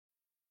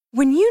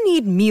When you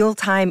need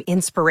mealtime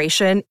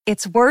inspiration,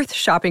 it's worth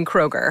shopping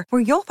Kroger,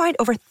 where you'll find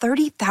over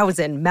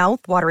 30,000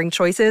 mouth-watering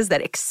choices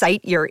that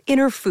excite your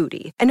inner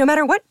foodie. And no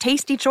matter what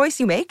tasty choice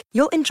you make,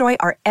 you'll enjoy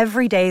our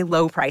everyday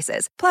low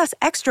prices, plus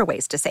extra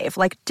ways to save,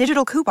 like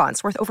digital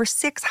coupons worth over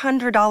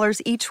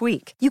 $600 each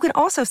week. You can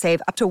also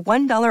save up to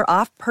 $1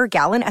 off per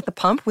gallon at the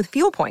pump with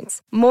fuel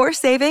points. More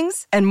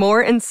savings and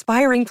more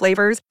inspiring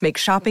flavors make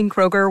shopping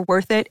Kroger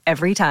worth it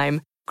every time.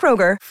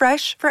 Kroger,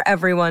 fresh for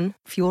everyone.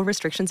 Fuel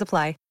restrictions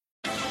apply.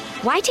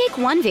 Why take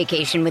one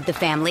vacation with the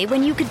family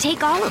when you could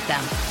take all of them?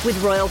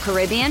 With Royal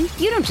Caribbean,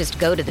 you don't just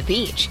go to the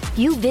beach.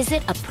 You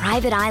visit a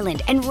private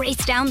island and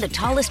race down the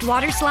tallest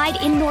water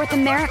slide in North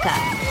America.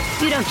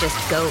 You don't just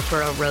go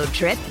for a road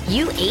trip.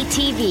 You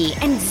ATV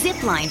and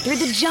zip line through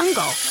the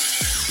jungle.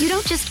 You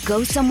don't just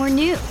go somewhere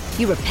new.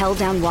 You rappel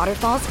down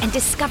waterfalls and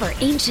discover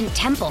ancient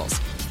temples.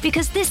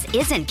 Because this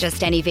isn't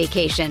just any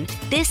vacation.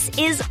 This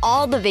is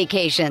all the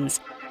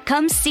vacations.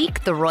 Come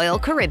seek the Royal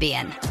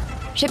Caribbean.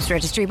 Ships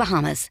Registry,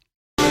 Bahamas.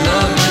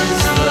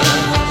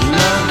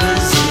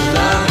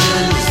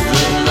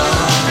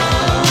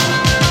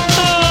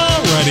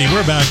 Alrighty,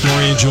 we're back.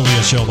 Lori and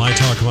Julia Show, My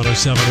Talk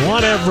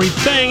 107.1,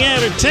 Everything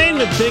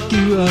Entertainment. Thank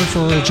you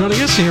for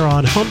joining us here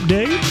on Hump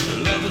Day.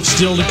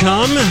 Still to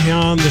come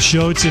on the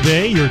show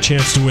today, your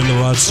chance to win the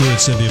Rod Stewart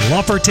Cyndi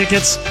Lauper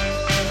tickets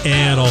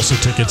and also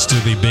tickets to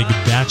the big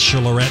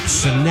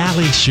Bachelorette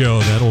finale show.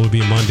 That will be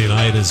Monday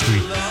night as we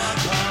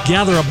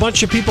gather a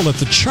bunch of people at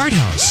the Chart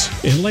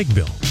House in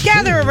Lakeville.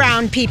 Gather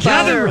around, people.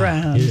 Gather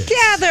around. Yes.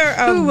 Gather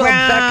around. Who will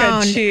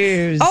Becca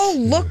choose? Oh,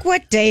 look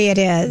what day it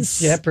is.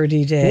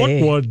 Jeopardy Day.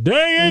 Look what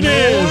day it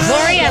is.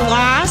 Lori, I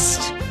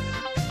lost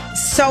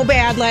so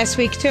bad last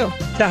week, too.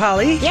 To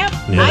Holly? Yep.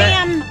 Yeah. I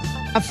am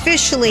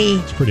officially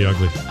It's pretty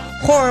ugly.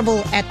 horrible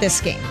at this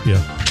game.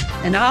 Yeah.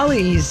 And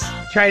Holly's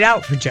tried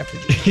out for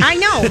Jeopardy. I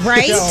know,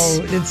 right?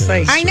 So it's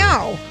like... I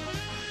know.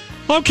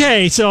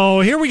 Okay, so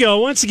here we go.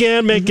 Once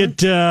again, make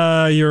it,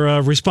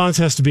 your response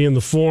has to be in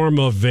the form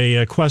of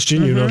a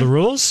question. You know the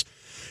rules.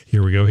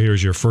 Here we go.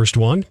 Here's your first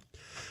one.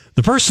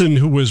 The person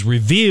who was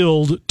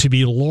revealed to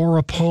be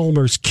Laura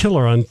Palmer's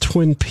killer on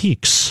Twin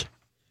Peaks.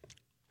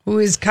 Who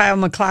is Kyle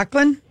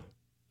MacLachlan?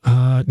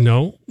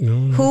 No.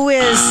 Who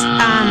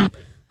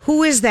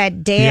is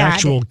that dad? The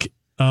actual...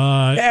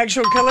 The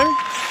actual killer?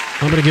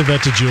 I'm going to give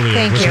that to Julia.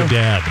 Thank it was you. her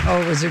dad.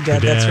 Oh, it was her Her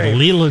dad. dad, That's right.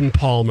 Leland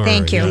Palmer.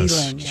 Thank you. Yes.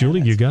 Leland, yeah,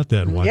 Julie, you got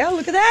that one. Yeah,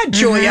 look at that,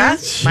 Julia.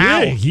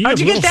 Wow. How'd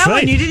you get that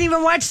one? You didn't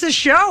even watch the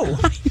show.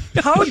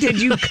 How did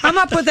you come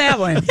up with that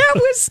one? That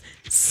was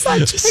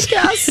such a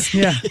guess.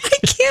 Yeah. I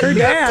can't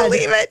dad.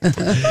 believe it.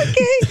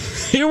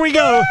 Okay. Here we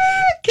go.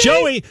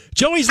 Joey's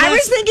I last...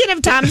 was thinking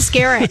of Tom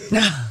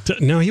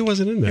Skerritt. No, he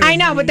wasn't in there. I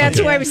know, but that's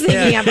who I was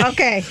thinking of.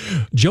 Okay.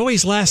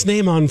 Joey's last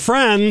name on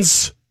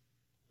Friends.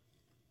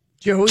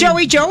 Joey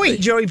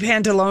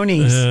Pantalone.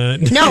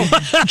 No.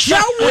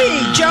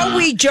 Joey.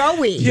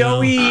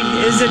 Joey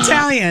is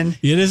Italian.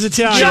 It is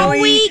Italian.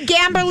 Joey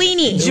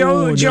Gamberlini.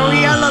 Joey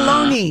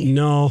Alaloni.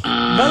 No.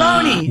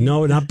 Baloney.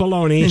 No, not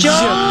baloney.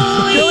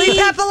 Joey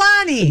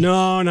Papalani.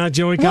 No, not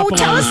Joey Well, Capolani.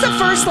 tell us the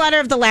first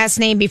letter of the last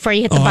name before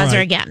you hit the All buzzer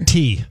right. again.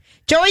 T.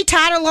 Joey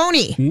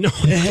Todaloni.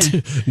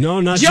 No,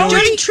 not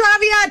Joey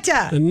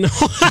Traviata. No.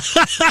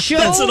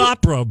 That's an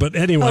opera, but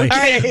anyway.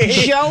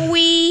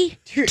 Joey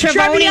Treboni.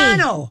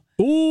 Trebbiano.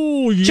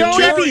 Ooh,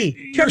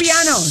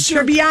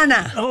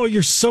 Trebbiana. Oh,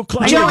 you're so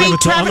close. Joey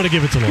I'm going to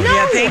give it to Lori.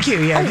 Yeah, thank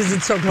you. Yeah, because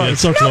it's so close. Yeah,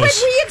 it's so No, close.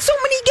 but we had so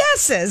many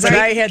guesses. But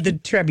I had the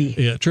Trebbi.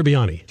 Yeah,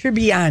 Tribbiani.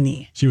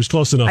 Tribbiani. She was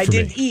close enough I for me.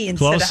 did E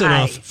instead close of I.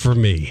 enough for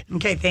me.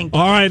 Okay, thank you.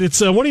 All right,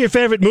 it's one of your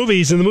favorite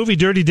movies. In the movie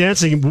Dirty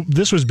Dancing,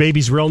 this was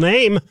Baby's real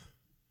name.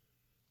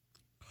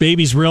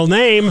 Baby's real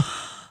name.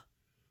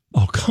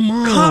 Oh, come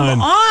on.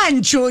 Come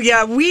on,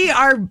 Julia. We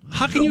are.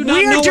 How can you not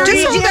we are know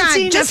Dirty her name?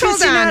 Dancing Just hold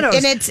on. aficionados.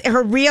 And it's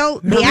her real,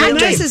 the real name.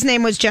 actress's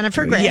name was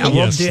Jennifer Grey. Yeah, well,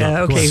 Yes, yeah,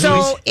 of okay. course.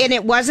 So, and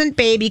it wasn't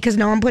Baby because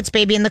no one puts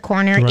Baby in the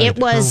corner. Right. It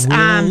was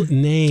Her real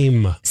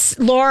name.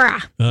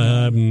 Laura.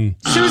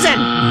 Susan.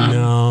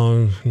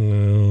 No.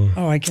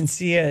 Oh, I can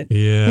see it.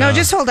 Yeah. No,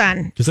 just hold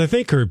on. Because I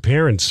think her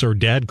parents or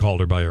dad called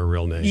her by her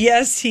real name.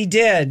 Yes, he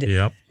did.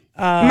 Yep.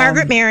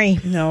 Margaret Mary.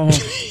 No.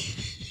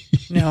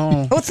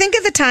 No. Well, think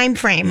of the time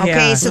frame,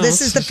 okay? Yeah. So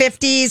this is the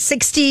 50s,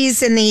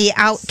 60s, in the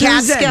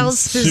Catskills.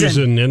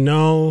 Susan. And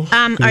no.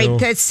 All right,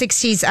 the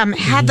 60s.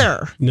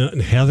 Heather. No,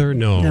 Heather,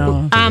 no.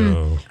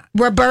 No.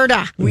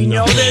 Roberta. We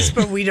know this,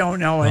 but we don't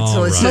know it. So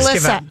All let's right. just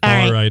give Melissa. up. All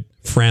right. All right.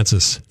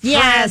 Francis.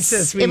 Yes.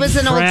 Francis. It was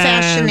an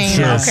old-fashioned name.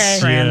 Francis. Okay.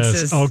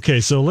 Francis. Yes. Okay,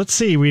 so let's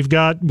see. We've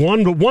got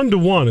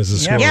 1-1 is the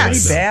score Yeah, right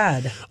pretty now.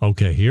 bad.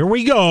 Okay, here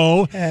we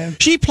go.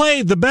 She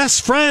played the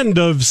best friend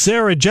of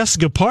Sarah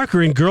Jessica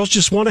Parker in Girls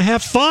Just Want to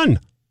Have Fun.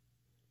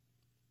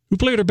 Who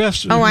played her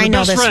best? Oh, I know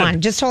best this friend?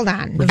 one. Just hold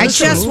on. Was I this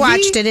just a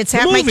watched it. It's The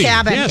at my movie.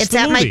 cabin. Yes, It's the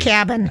at my movie.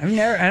 cabin.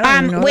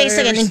 I don't know Wait a that I've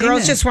second. ever And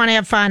Girls seen Just Want to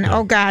Have Fun.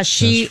 Oh, gosh.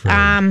 She,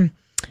 That's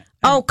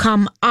oh,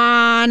 come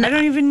on. I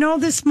don't even know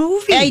this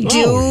movie. I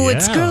do. Oh,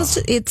 It's yeah. Girls.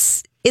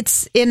 It's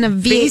It's in a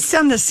Based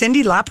on the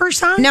Cyndi Lauper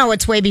song? No,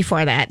 it's way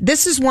before that.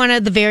 This is one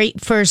of the very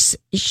first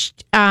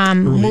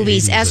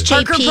movies. 80s,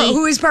 I SJP.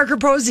 Who is Parker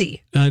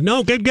Posey?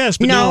 No, good guess,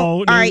 but No,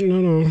 all right.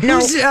 no. No,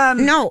 Who's,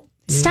 no,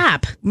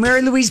 stop.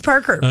 Mary Louise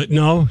Parker.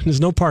 No,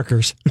 there's no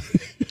Parkers.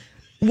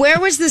 Where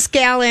was this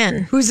gal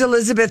in? Who's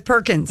Elizabeth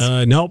Perkins?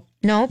 Nope.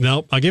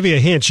 Nope. I'll give you a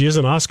hint. She is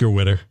an Oscar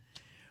winner.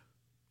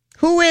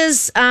 Who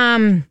is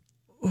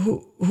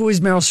Who is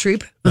Meryl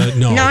Streep?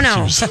 No.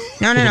 No. she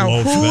was No. a little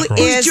low for Who that role.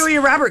 is- Who's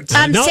Julia Roberts?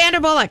 Nope. Sandra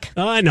Bullock?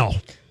 No.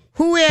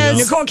 Who is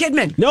Nicole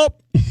Kidman. Nope.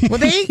 Well,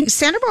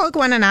 Sandra Bullock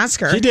won an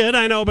Oscar. She did,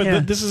 I know, but Yeah.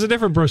 this is a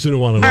different person who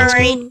won an All Oscar.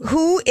 right.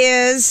 Who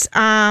is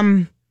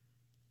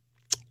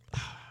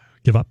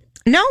Give up.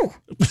 No,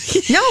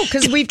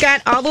 because we've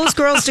got all those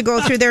girls to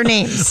go through their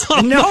names.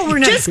 No, we're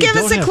not. Just give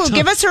us don't a have clue. time.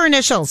 Give us her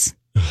initials.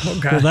 Oh,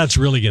 God. Well, that's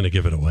really going to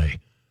give it away.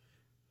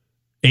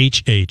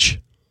 H.H.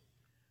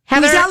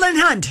 Heather, Who's Helen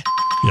Hunt?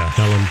 Yeah,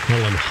 Helen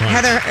Hunt.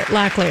 Heather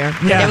Locklear.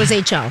 Yeah. That was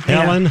HL.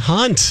 Helen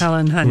Hunt.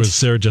 Helen Hunt. Who was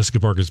Sarah Jessica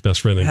Parker's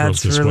best friend and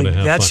Girls That's Just Want really. to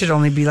Have That Fun. should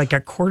only be like a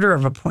quarter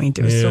of a point.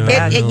 It was so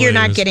Yeah. bad. No, You're it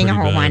not was getting a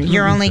pretty whole bad. one.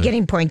 You're only Okay.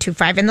 getting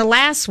 0.25. And the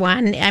last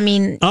one, I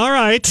mean, All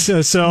right,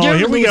 so You're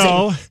here we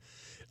go.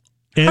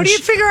 And How do you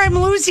figure I'm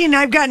losing?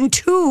 I've gotten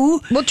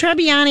 2. well,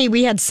 Trebbiani,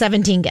 we had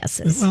 17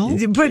 guesses.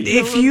 But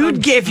if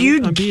you'd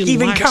I'm being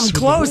even lax come with the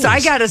close, I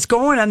rules. got us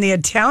going on the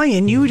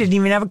Italian. You didn't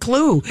even have a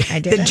clue I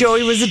that didn't.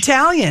 Joey was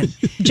Italian.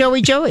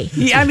 Joey.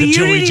 I mean, you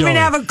Joey, didn't even Joey.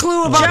 have a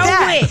clue about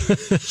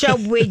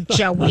that.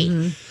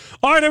 Joey.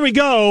 all right, there we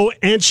go.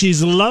 And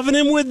she's loving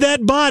him with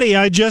that body.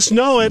 I just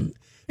know it.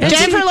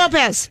 Jennifer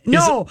Lopez.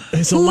 No,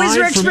 It's a who is line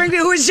Rex from-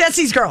 Springfield? Who is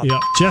Jesse's girl? Yeah,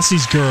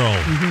 Jesse's girl.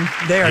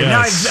 There,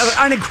 Yes. now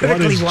I've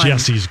unequivocally What is won.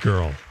 Jesse's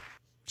girl?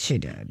 She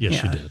did.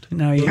 Yes, she did.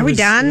 No, you Are we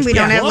done? We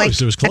Yeah, don't have like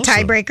close. It was a close, though.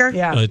 tiebreaker?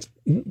 Yeah.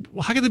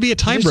 Well, how could there be a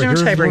There's no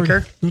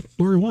tiebreaker? tiebreaker.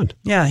 Lori won.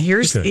 Yeah,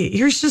 here's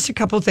just a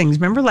couple things.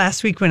 Remember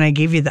last week when I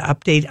gave you the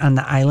update on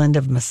the island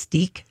of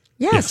Mystique?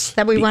 Yes,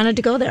 that we wanted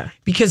to go there.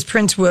 Because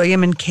Prince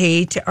William and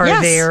Kate are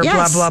Yes, there, yes.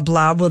 blah,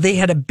 blah, blah. Well, they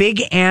had a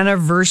big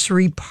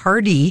anniversary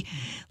party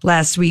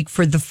last week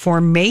for the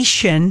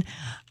formation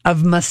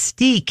of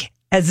Mystique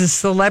as a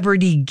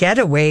celebrity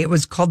getaway. It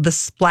was called the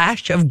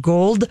Splash of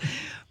Gold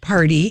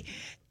Party.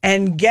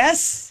 And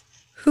guess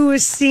who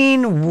was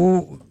seen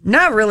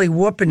not really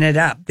whooping it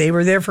up? They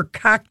were there for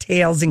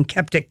cocktails and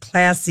kept it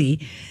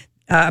classy.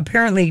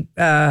 Apparently,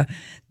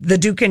 the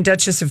Duke and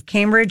Duchess of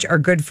Cambridge are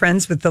good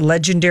friends with the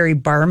legendary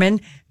barman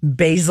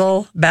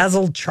Basil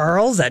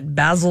Charles at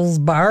Basil's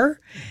Bar,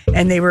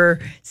 and they were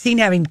seen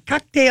having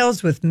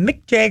cocktails with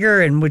Mick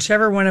Jagger and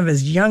whichever one of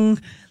his young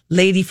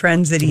lady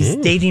friends that he's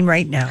dating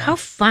right now. How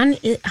fun!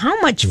 How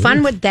much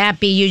fun would that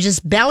be? You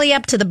just belly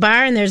up to the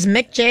bar, and there's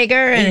Mick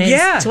Jagger and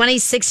Yeah. his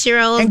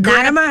 26-year-old. And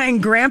Grandma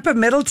and Grandpa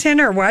Middleton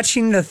are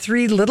watching the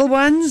 3 little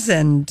ones,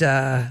 and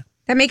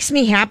That makes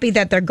me happy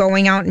that they're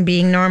going out and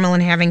being normal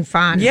and having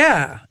fun.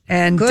 yeah.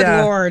 And Good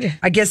Lord.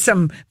 I guess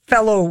some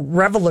fellow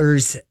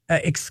revelers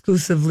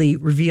exclusively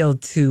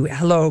revealed to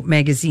Hello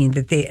Magazine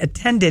that they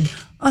attended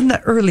on the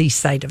early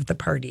side of the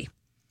party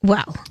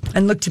Well,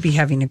 and looked to be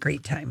having a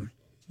great time.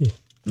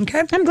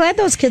 Okay. I'm glad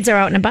those kids are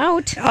out and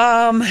about.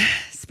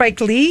 Spike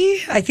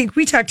Lee, I think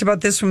we talked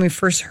about this when we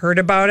first heard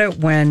about it,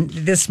 when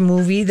this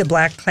movie, The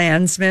Black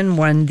Klansman,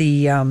 won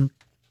the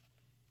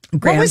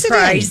grand was it in?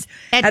 prize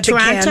At the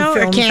Cannes Toronto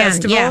or Film Cannes?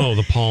 Festival. Yeah. Oh,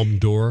 the Palme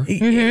d'Or.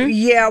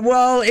 Yeah,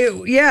 well,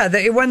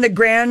 it won the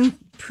Grand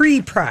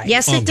Prix prize.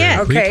 Yes, Oh, it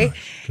did. great. Okay.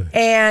 Okay.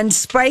 And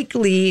Spike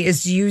Lee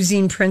is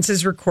using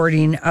Prince's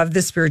recording of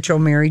the spiritual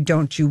Mary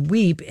Don't You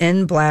Weep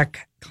in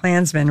Black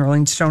Klansman.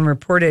 Rolling Stone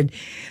reported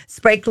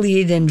Spike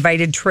Lee had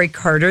invited Troy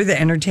Carter, the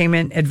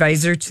entertainment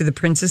advisor to the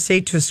Prince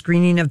estate, to a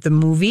screening of the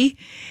movie.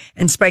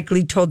 And Spike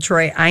Lee told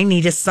Troy, I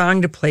need a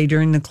song to play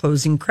during the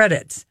closing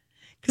credits.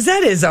 Because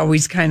that is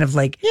always kind of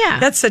like, Yeah.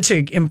 that's such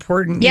an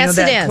important, Yes,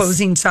 that it is.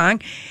 closing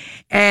song.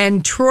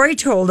 And Troy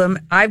told him,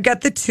 I've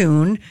got the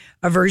tune,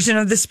 a version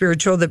of the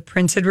spiritual that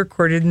Prince had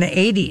recorded in the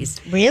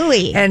 80s.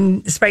 Really?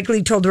 And Spike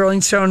Lee told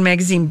Rolling Stone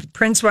magazine,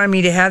 Prince wanted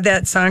me to have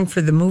that song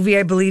for the movie.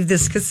 I believe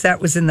this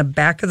cassette was in the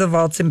back of the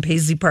vaults in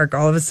Paisley Park.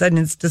 All of a sudden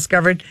it's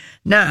discovered,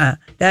 nah,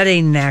 that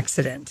ain't an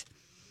accident.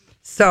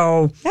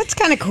 So, That's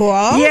kind of cool.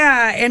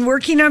 yeah, and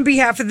working on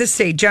behalf of the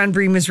state, John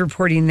Bream is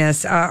reporting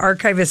this.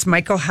 Archivist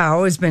Michael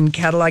Howe has been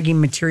cataloging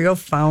material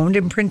found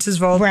in Prince's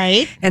vault.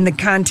 Right. And the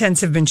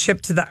contents have been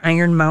shipped to the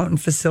Iron Mountain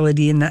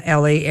facility in the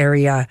LA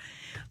area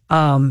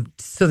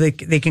so they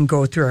can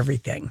go through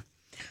everything.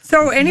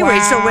 So anyway,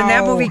 so when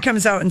that Wow. movie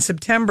comes out in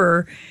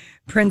September,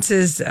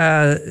 Prince's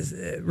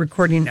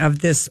recording of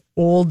this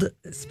old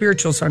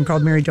spiritual song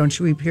called Mary Don't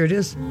You Weep, here it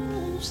is.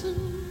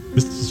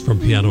 This is from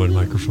Piano and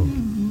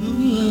Microphone.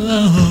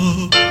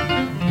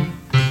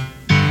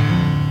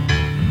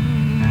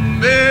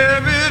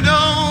 Baby,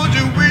 don't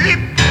you weep.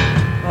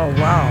 Oh,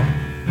 wow.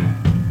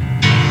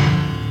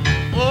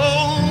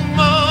 Oh,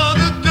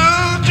 mother,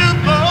 don't you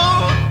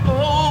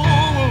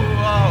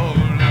oh,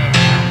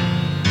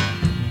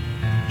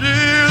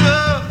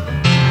 Jesus,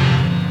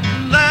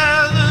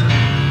 Lazarus,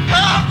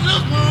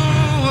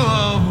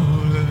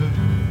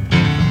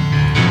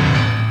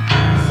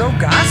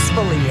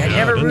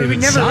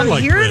 never sound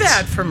like hear Prince.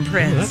 that from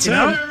Prince. That's you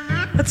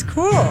know? That's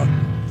cool.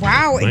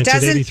 Wow, it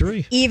doesn't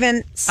 1983.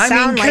 even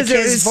sound like it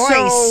his was voice.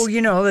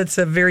 so, it's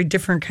a very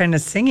different kind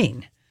of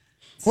singing.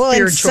 Well,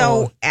 and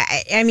spiritual. so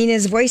I mean,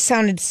 his voice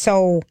sounded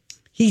so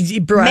He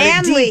brought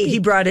manly. it deep. He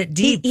brought it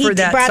deep He for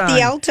that brought song.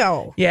 the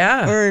alto.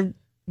 Yeah.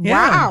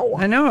 Yeah, Wow.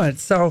 I know it.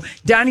 So,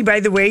 Donnie,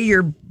 by the way,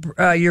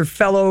 your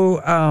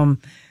fellow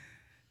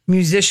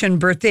musician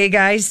birthday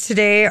guys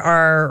today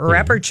are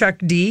rapper Chuck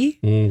D,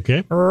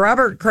 Okay.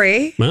 Robert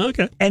Cray, Well,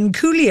 okay. and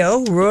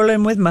Coolio,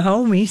 rolling with my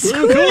homies.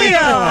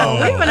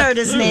 Coolio. We haven't heard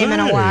his name in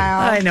a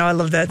while. I know, I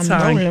love that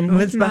song. rolling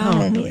With my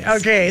homies.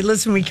 Okay,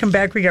 listen, we come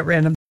back, we got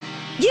random.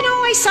 You know,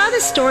 I saw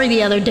this story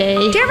the other day.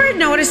 Did you ever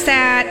notice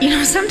that?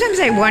 Sometimes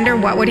I wonder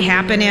what would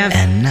happen if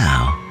And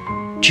now,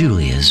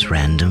 Julia's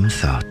random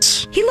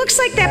thoughts. he looks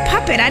like that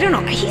puppet. I don't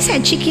know. He's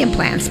had cheeky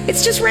implants.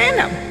 It's just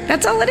random.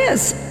 That's all it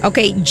is.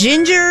 Okay,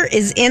 Ginger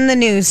is in the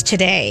news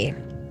today.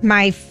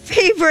 My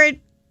favorite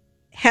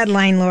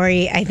headline,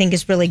 Lori, I think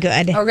is really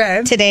good.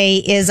 Okay. Today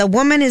is a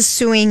woman is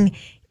suing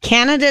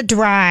Canada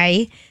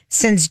Dry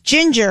since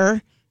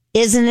ginger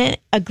isn't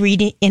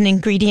an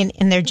ingredient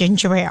in their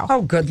ginger ale.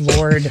 Oh, good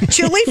Lord.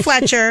 Julie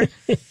Fletcher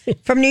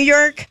from New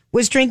York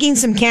was drinking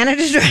some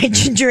Canada Dry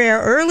ginger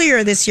ale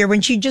earlier this year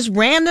when she just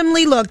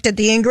randomly looked at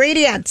the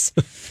ingredients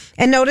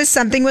and noticed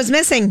something was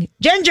missing.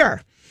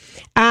 Ginger.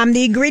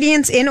 The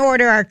ingredients in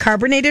order are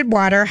carbonated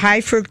water, high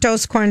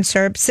fructose corn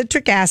syrup,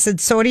 citric acid,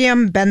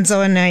 sodium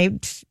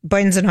benzoate,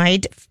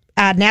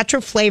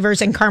 natural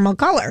flavors, and caramel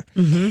color.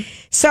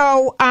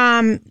 So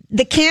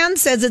the can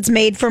says it's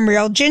made from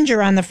real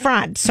ginger on the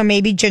front. So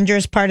maybe ginger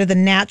is part of the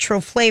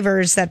natural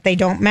flavors that they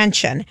don't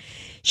mention.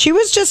 She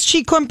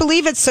couldn't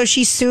believe it, so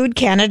she sued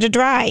Canada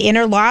Dry. In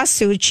her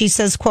lawsuit, she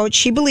says, quote,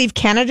 she believed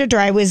Canada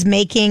Dry was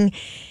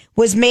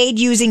made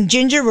using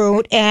ginger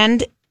root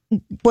and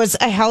was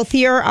a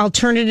healthier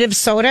alternative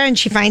soda, and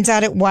she finds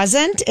out it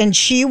wasn't, and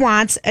she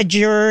wants a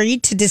jury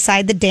to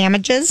decide the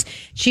damages.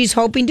 She's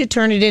hoping to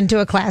turn it into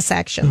a class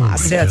action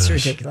lawsuit. That's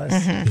ridiculous.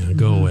 Yeah,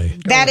 go away.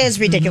 That is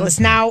ridiculous.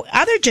 Now,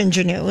 other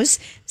ginger news.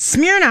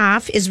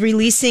 Smirnoff is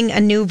releasing a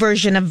new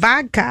version of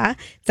vodka,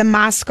 the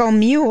Moscow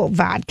Mule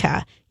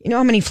vodka. You know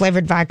how many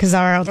flavored vodkas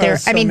are out there?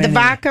 so I mean, many. the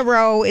vodka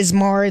row is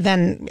more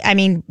than,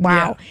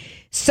 wow. Yeah.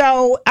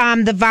 So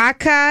the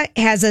vodka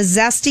has a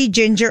zesty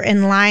ginger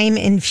and lime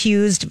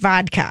infused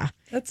vodka.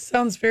 That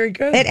sounds very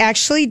good. It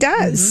actually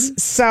does.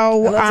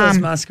 So, I love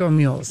those Moscow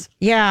mules.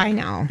 yeah, I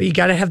know. But you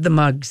got to have the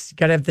mugs. You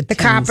got to have the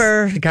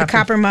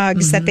copper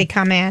mugs that they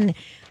come in.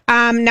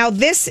 Now,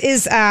 this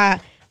is a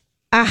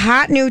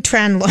hot new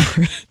trend, Laura,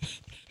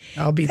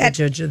 I'll be the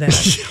judge of that.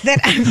 that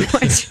I'm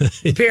watching.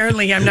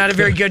 Apparently, I'm not a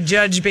very good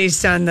judge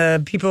based on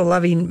the people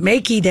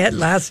making it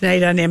last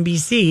night on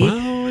NBC.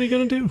 Well, what are you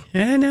going to do?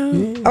 I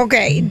know.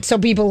 Okay, so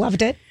people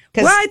loved it.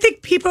 'Cause- Well, I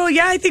think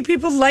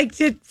people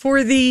liked it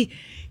for the,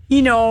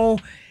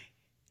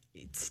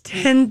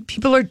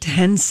 people are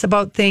tense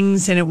about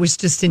things, and it was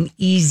just an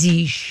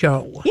easy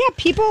show. yeah,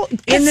 people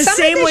In the some of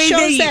same the way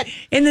shows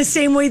in the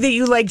same way that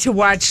you like to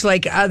watch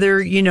like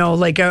other,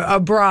 like a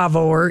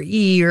Bravo or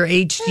E or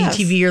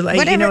HGTV or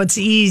whatever. it's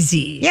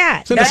easy.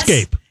 yeah, It's an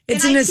escape.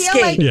 It's And an I feel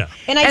escape. like- Yeah.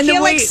 And I And the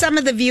feel like way- some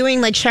of the viewing,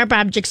 like sharp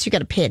objects, you got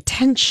to pay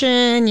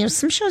attention.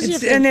 Some shows you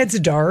have to, And it's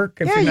dark.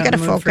 If yeah, you're you not got to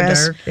in the mood for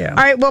focus. dark, yeah. All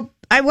right. Well,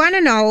 I want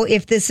to know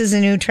if this is a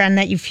new trend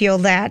that you feel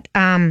that,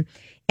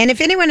 and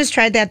if anyone has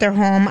tried that at their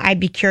home, I'd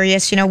be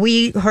curious.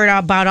 We heard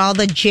about all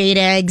the jade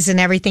eggs and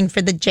everything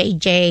for the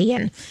JJ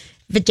and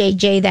the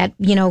JJ that,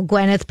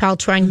 Gwyneth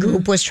Paltrow and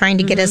Goop was trying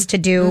to get us to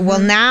do. Well,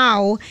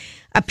 now,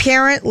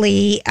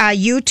 apparently, a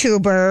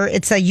YouTuber,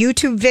 it's a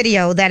YouTube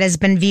video that has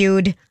been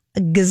viewed a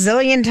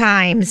gazillion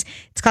times.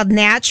 It's called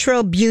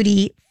Natural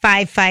Beauty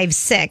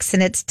 556,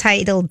 and it's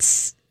titled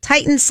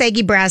Tighten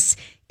Saggy Breasts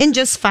in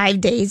Just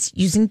 5 Days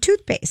Using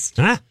Toothpaste.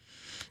 Ah,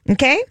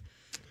 Okay?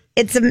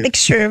 It's a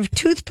mixture of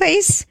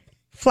toothpaste,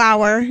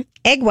 flour,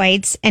 egg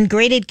whites, and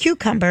grated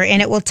cucumber,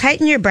 and it will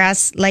tighten your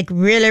breasts like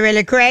really,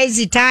 really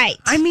crazy tight.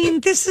 I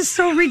mean, this is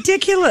so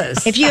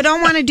ridiculous. If you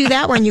don't want to do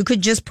that one, you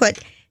could just put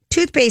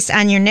toothpaste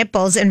on your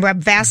nipples and rub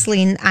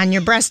Vaseline on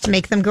your breasts to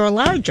make them grow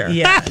larger.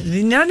 yeah,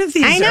 none of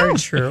these I know. are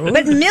true.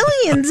 But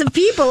millions of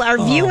people are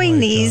viewing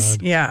these,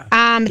 yeah.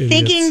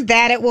 thinking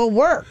that it will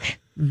work.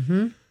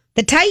 Mm-hmm.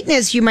 The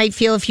tightness you might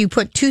feel if you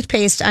put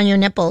toothpaste on your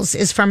nipples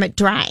is from it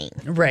drying.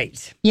 Right.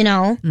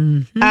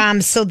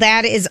 So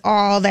that is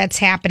all that's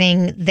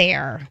happening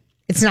there.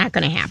 It's not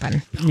going to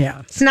happen.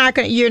 Yeah. It's not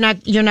going. You're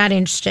not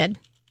interested.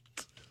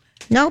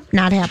 Nope,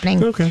 not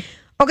happening.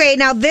 Okay.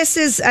 Now this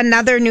is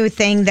another new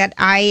thing that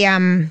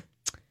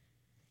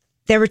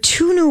there were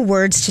two new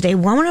words today.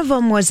 One of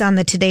them was on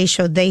the Today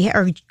Show.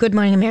 Good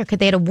Morning America.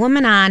 They had a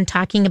woman on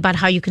talking about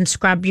how you can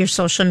scrub your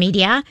social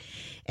media.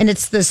 And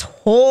it's this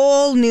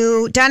whole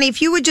new, Donnie,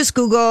 if you would just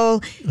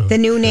Google the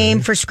new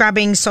name for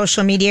scrubbing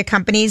social media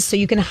companies, so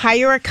you can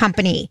hire a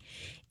company.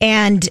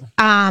 And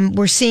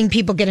we're seeing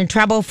people get in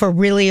trouble for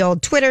really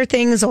old Twitter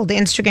things, old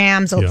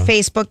Instagrams, old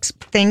Facebook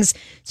things.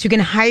 So you can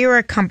hire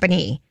a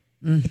company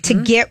to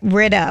get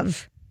rid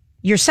of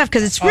your stuff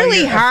because it's All really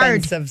your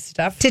hard offensive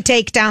stuff. to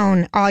take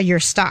down all your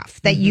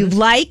stuff that you've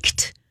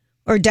liked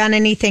or done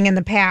anything in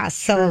the past.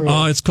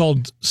 So It's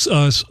called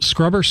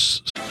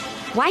Scrubbers.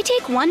 Why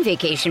take one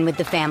vacation with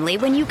the family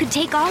when you could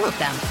take all of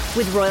them?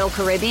 With Royal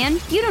Caribbean,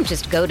 you don't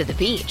just go to the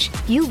beach.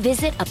 You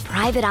visit a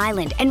private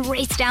island and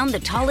race down the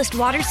tallest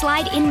water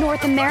slide in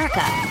North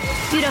America.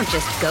 You don't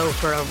just go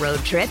for a road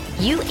trip.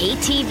 You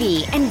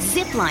ATV and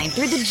zip line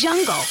through the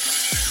jungle.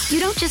 You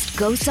don't just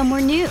go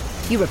somewhere new.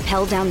 You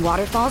rappel down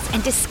waterfalls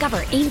and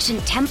discover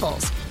ancient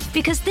temples.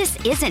 Because this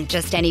isn't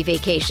just any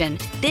vacation.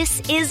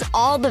 This is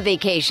all the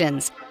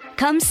vacations.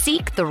 Come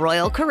seek the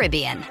Royal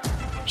Caribbean.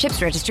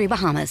 Ships Registry,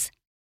 Bahamas.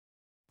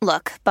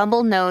 Look,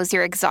 Bumble knows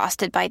you're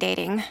exhausted by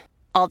dating.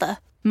 All the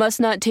must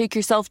not take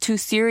yourself too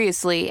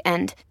seriously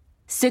and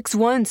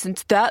 6'1"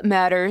 since that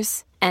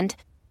matters. And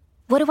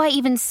what do I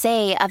even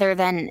say other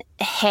than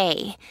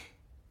hey?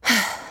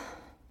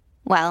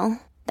 Well,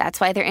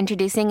 that's why they're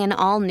introducing an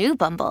all-new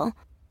Bumble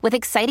with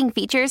exciting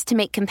features to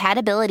make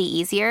compatibility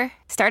easier,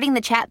 starting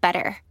the chat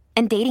better,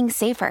 and dating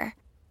safer.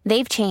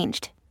 They've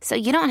changed, so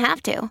you don't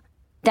have to.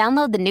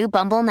 Download the new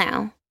Bumble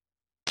now.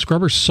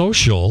 Scrubbers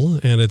Social,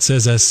 and it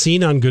says, as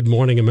seen on Good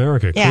Morning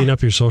America, Yeah. clean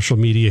up your social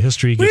media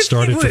history, get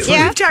started for free.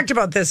 We've talked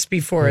about this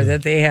before,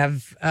 that they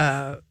have,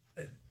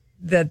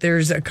 that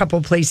there's a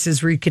couple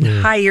places where you can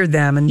hire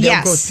them and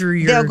they'll go through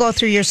your... they'll go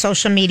through your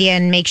social media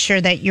and make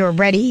sure that you're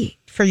ready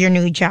for your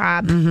new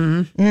job.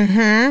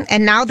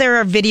 And now there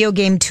are video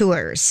game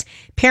tours.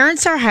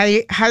 Parents are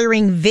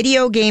hiring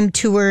video game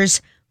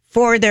tours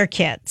for their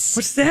kids.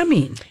 What's that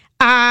mean?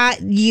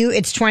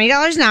 It's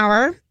 $20 an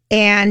hour.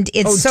 And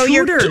it's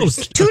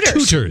tutors.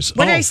 Tutors.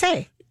 What did I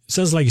say?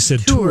 Sounds like you said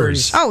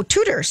tours. Oh,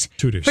 tutors.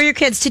 Tutors. For your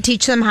kids to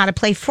teach them how to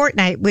play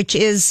Fortnite, which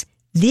is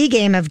the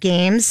game of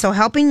games. So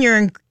helping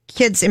your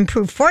kids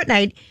improve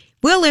Fortnite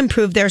will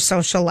improve their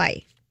social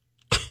life.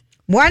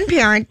 One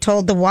parent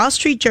told the Wall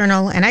Street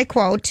Journal, and I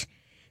quote,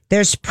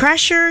 "There's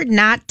pressure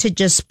not to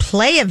just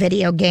play a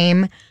video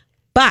game,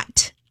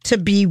 but to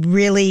be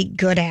really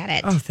good at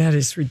it." Oh, that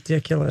is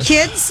ridiculous.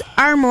 Kids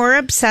are more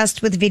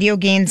obsessed with video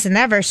games than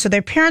ever, so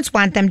their parents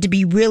want them to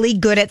be really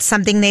good at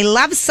something they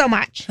love so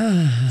much.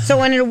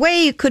 So in a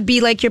way, it could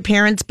be like your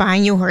parents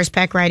buying you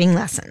horseback riding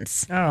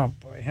lessons. Oh,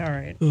 boy. All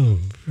right.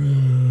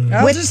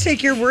 I'll just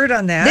take your word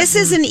on that. This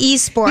is an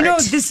e-sport. You know,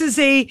 this is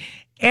a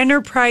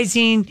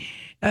enterprising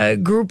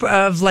group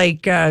of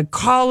like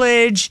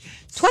college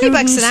 $20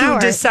 an students hour. who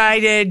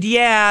decided,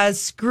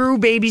 screw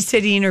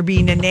babysitting or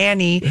being a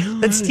nanny.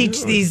 Let's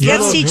teach these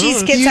Let's teach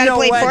these kids how to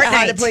play Fortnite.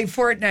 How to play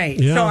Fortnite.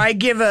 Yeah. So I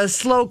give a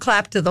slow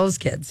clap to those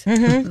kids.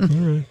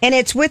 And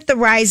it's with the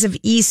rise of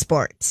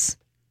esports.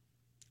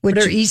 What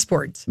are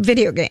esports?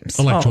 Video games.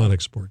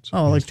 Electronic sports.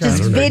 Oh, electronic.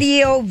 Just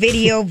video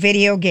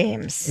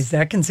games. Is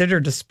that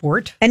considered a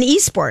sport? An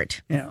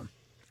e-sport. Yeah.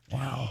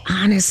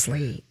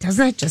 Honestly,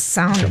 doesn't that just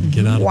sound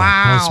Get out of the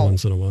house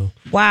once in a while.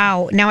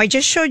 Wow. Now I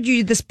just showed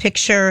you this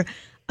picture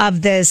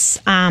of this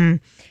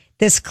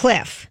this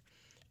cliff,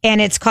 and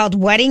it's called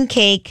Wedding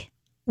Cake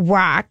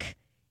Rock,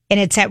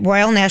 and it's at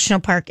Royal National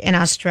Park in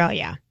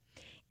Australia.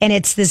 And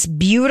it's this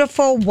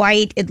beautiful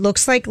white, it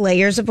looks like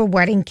layers of a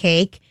wedding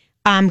cake,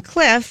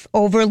 cliff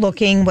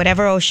overlooking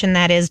whatever ocean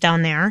that is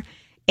down there.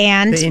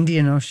 And The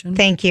Indian Ocean.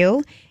 thank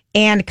you.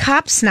 And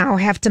cops now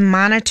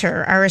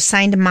are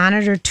assigned to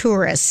monitor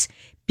tourists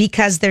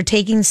because they're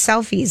taking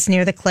selfies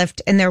near the cliff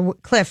and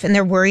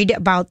they're worried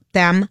about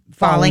them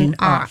falling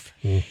off.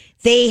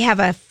 They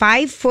have a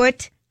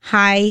 5-foot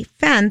high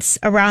fence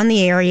around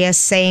the area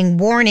saying,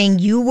 warning,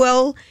 you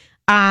will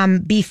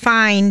be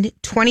fined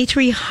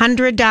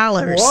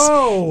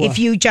 $2,300 if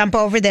you jump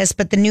over this.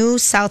 But the New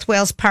South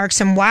Wales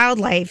Parks and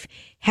Wildlife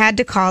had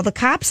to call the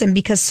cops in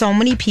because so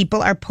many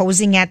people are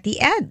posing at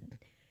the edge.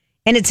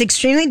 And it's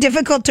extremely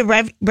difficult to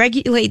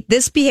regulate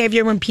this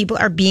behavior when people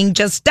are being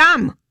just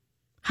dumb.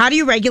 How do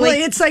you regulate?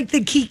 Well, it's like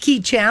the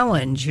Kiki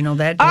Challenge, you know,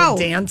 that whole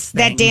dance thing.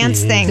 That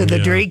dance thing. To the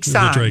Drake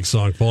song. The Drake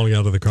song, falling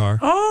out of the car.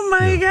 Oh,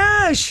 my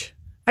gosh.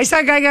 I saw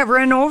a guy got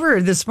run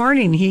over this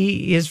morning.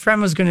 His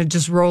friend was going to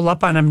just roll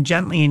up on him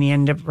gently, and he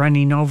ended up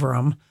running over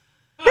him.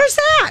 Where's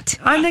that?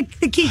 On the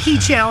Kiki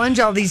Challenge,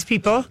 all these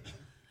people.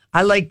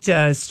 I liked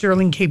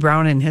Sterling K.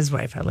 Brown and his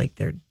wife.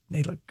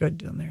 They look good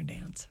doing their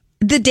dance.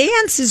 The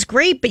dance is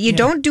great, but you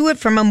don't do it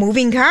from a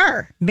moving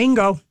car.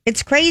 Bingo.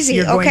 It's crazy.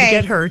 You're going to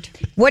get hurt.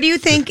 What do you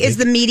think is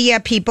the media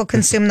people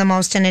consume the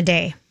most in a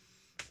day?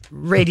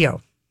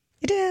 Radio.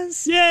 It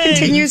is. Yay.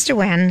 Continues to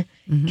win.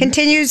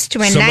 Continues to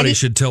win. Somebody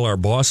should tell our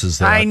bosses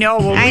that. I know.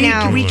 Well, I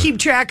know. We keep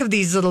track of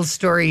these little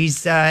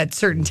stories at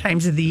certain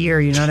times of the year.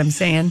 You know what I'm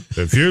saying?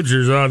 The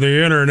future's on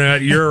the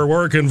internet. You're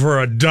working for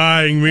a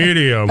dying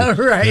medium.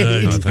 Right.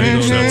 I That's what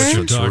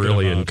what's you're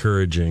really talking about.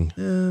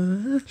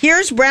 encouraging.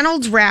 Here's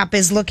Reynolds Wrap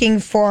is looking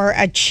for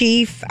a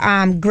chief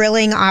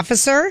grilling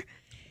officer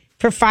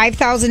for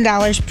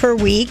 $5,000 per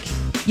week.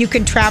 You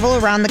can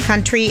travel around the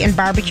country and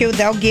barbecue.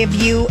 They'll give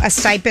you a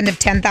stipend of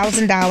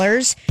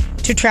 $10,000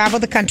 to travel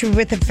the country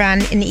with a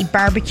friend and eat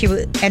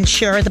barbecue and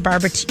share the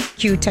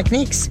barbecue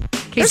techniques.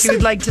 In case you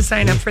would like to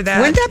sign up for that.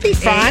 Wouldn't that be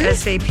fun?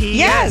 ASAP.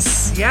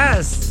 Yes.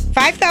 Yes.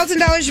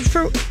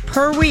 $5,000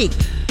 per week.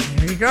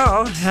 There you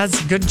go.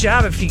 That's a good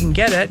job if you can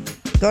get it.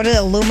 Go to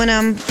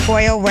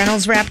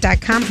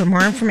aluminumfoilreynoldswrap.com for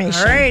more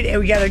information. All right, and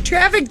we got a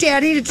traffic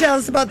daddy to tell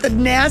us about the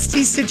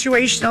nasty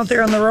situation out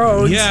there on the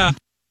roads. Yeah.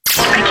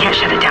 I can't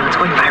shut it down. It's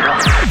going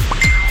viral.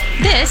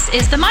 This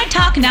is the My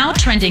Talk Now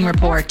Trending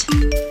Report.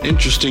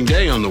 Interesting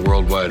day on the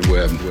World Wide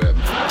Web.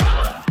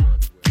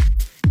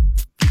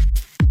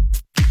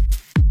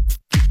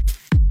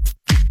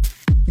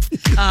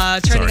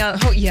 Trending on.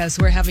 Oh, yes,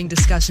 we're having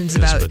discussions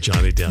about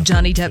Johnny Depp.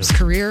 Johnny Depp's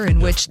career, in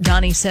which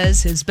Donnie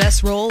says his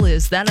best role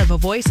is that of a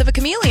voice of a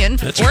chameleon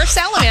or a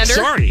salamander.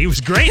 Sorry, he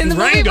was great in the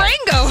movie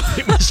Rango.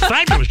 It was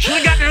fabulous. Should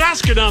have gotten an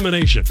Oscar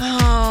nomination.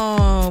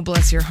 Oh,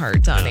 bless your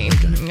heart, Donnie.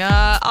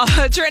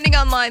 Trending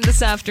online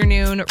this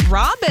afternoon,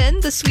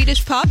 Robin, the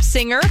Swedish pop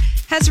singer,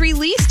 has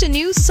released a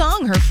new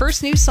song, her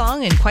first new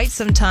song in quite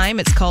some time.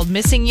 It's called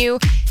Missing You.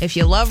 If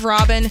you love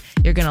Robin,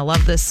 you're going to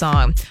love this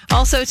song.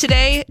 Also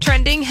today,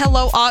 trending,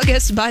 Hello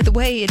August. By the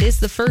way, it is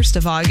the 1st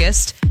of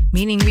August,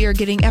 meaning we are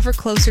getting ever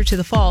closer to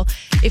the fall.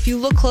 If you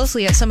look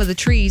closely at some of the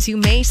trees, you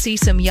may see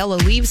some yellow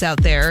leaves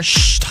out there.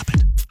 Shh, stop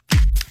it.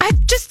 I'm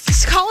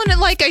just calling it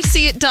like I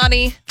see it,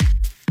 Donnie.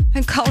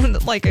 I'm calling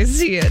it like I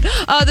see it.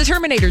 The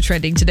Terminator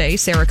trending today.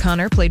 Sarah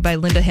Connor, played by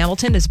Linda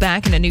Hamilton, is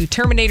back in a new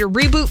Terminator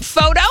reboot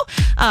photo.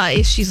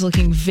 She's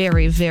looking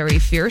very, very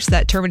fierce.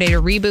 That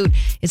Terminator reboot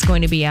is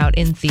going to be out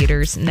in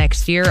theaters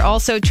next year.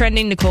 Also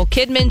trending, Nicole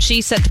Kidman.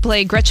 She's set to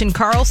play Gretchen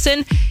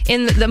Carlson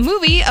in the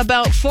movie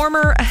about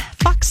former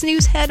Fox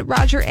News head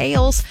Roger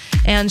Ailes.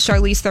 And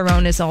Charlize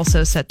Theron is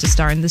also set to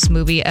star in this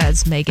movie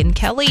as Megyn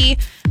Kelly.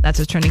 That's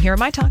what's trending here at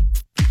My Talk.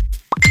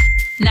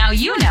 Now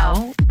you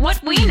know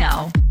what we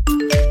know.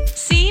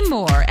 See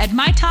more at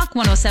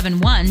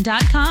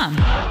mytalk1071.com.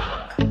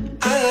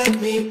 I like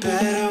me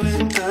better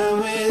when I'm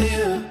with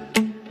you.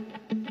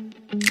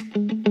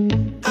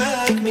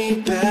 I like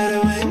me better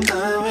when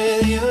I'm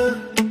with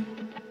you.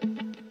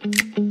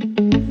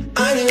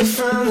 I knew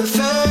from the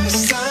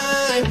first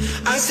time.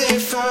 I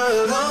stayed for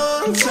a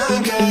long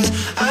time, 'cause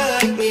I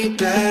like me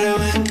better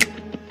when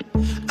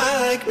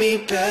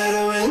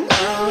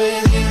I'm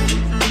with you.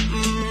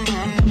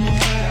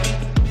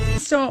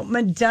 So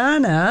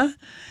Madonna,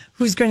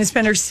 who's going to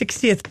spend her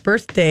 60th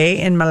birthday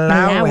in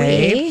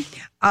Malawi.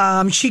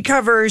 She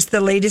covers the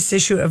latest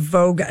issue of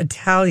Vogue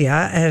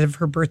Italia ahead of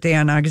her birthday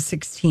on August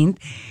 16th.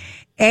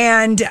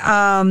 And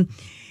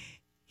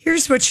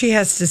here's what she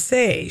has to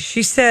say.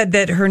 She said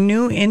that her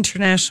new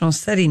international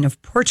setting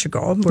of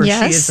Portugal, where she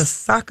is a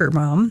soccer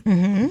mom,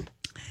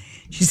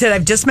 she said,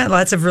 I've just met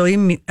lots of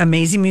really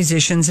amazing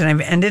musicians, and I've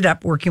ended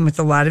up working with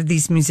a lot of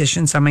these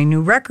musicians on my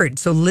new record.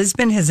 So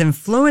Lisbon has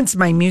influenced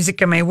my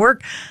music and my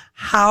work.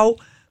 How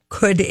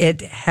could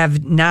it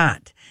have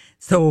not?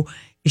 So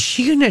is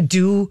she going to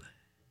do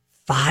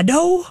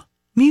fado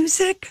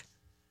music?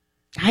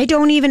 I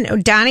don't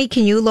even, Donnie,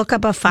 can you look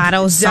up a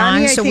fado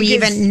song so we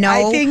even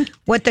know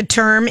what the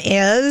term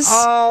is?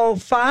 Oh,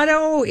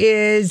 fado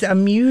is a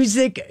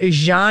music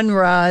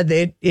genre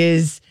that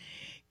it's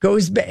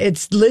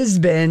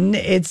Lisbon.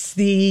 It's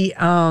the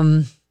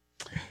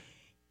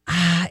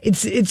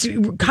it's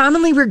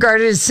commonly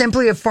regarded as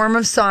simply a form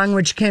of song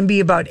which can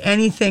be about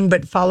anything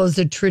but follows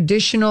a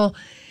traditional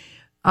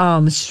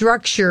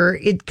structure.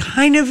 It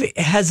kind of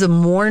has a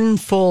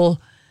mournful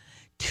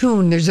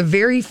tune. There's a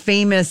very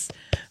famous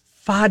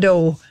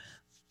fado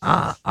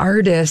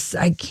artist.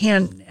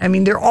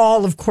 They're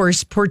all, of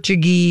course,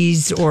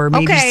 Portuguese or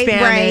maybe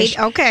Spanish.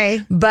 Right,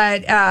 okay.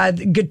 But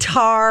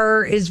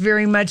guitar is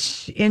very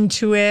much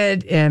into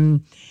it,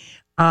 and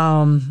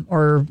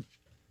or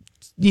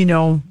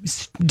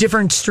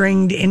different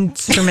stringed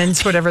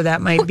instruments, whatever that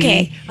might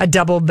be, a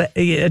double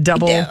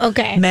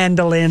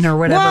mandolin or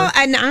whatever. Well,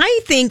 and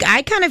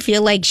I kind of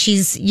feel like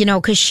she's,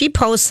 because she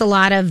posts a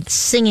lot of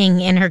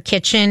singing in her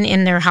kitchen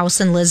in their house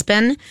in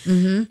Lisbon.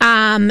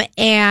 Mm-hmm.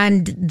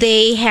 And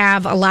they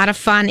have a lot of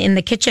fun in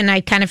the kitchen.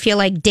 I kind of feel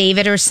like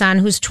David, her son,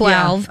 who's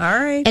 12. Yeah, all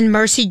right. And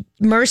Mercy,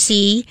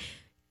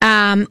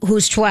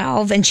 who's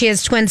 12, and she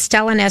has twins,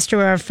 Stella and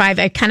Esther, are 5.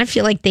 I kind of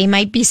feel like they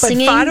might be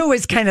singing. But fado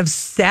is kind of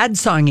sad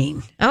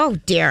songing. Oh,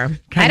 dear.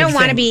 I don't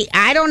want to be,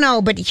 I don't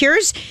know, but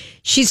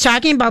she's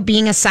talking about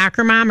being a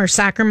soccer mom or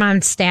soccer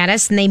mom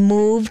status, and they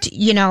moved,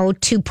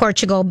 to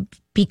Portugal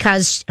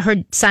because her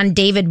son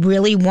David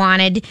really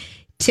wanted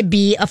to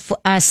be a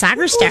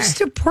soccer star. Moves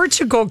to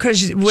Portugal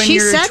because when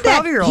you're a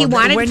 12-year-old, he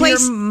wanted to play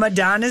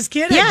Madonna's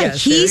kid. Yeah, I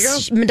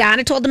guess.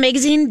 Madonna told the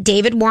magazine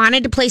David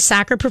wanted to play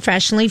soccer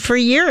professionally for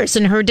years,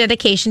 and her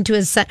dedication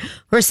to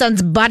her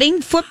son's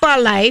budding football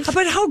life.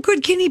 But how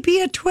good can he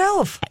be at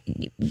 12?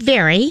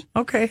 Very.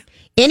 Okay.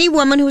 Any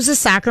woman who's a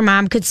soccer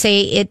mom could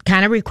say it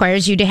kind of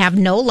requires you to have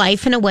no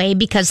life in a way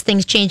because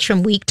things change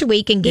from week to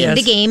week and game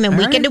to game and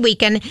weekend to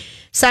weekend.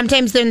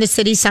 Sometimes they're in the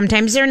city,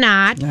 sometimes they're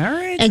not. All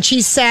right. And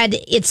she said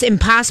it's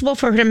impossible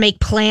for her to make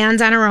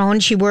plans on her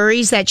own. She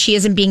worries that she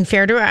isn't being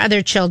fair to her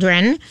other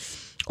children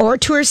or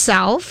to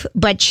herself.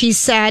 But she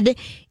said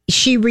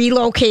she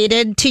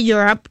relocated to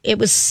Europe. It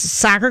was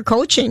soccer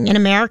coaching in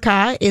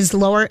America is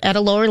at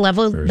a lower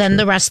level than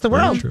the rest of the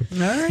world.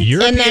 Right.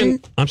 And then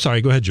I'm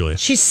sorry, go ahead, Julia.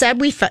 She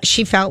said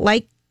she felt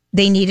like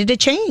they needed a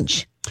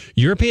change.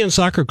 European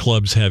soccer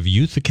clubs have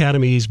youth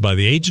academies by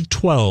the age of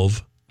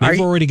 12. They've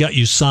already got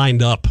you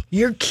signed up.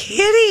 You're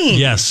kidding.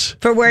 Yes.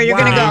 For where you're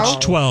going to go? Age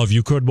 12.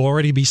 You could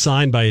already be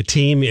signed by a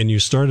team, and you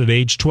start at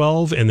age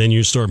 12, and then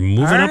you start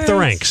moving up the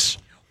ranks.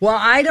 Well,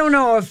 I don't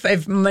know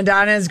if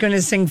Madonna is going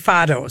to sing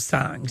Fado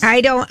songs. I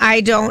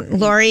don't,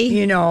 Lori.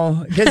 You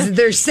know, because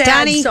they're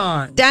sad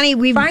songs. Donnie,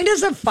 find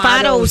us a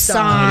Fado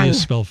song. How do you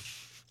spell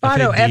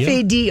Fado?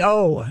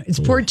 F-A-D-O. It's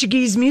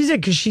Portuguese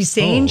music because she's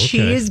saying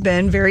she has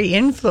been very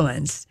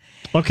influenced.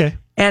 Okay.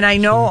 And I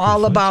know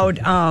all about,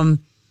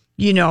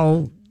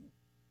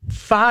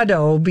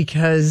 Fado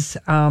because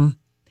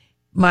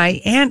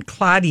my Aunt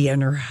Claudia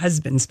and her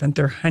husband spent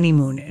their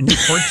honeymoon in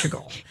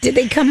Portugal. Did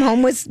they come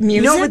home with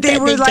music? No, but they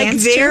were like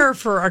there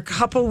for a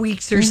couple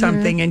weeks or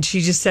something. And she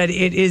just said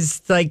it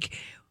is like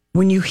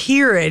when you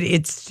hear it,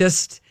 it's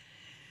just.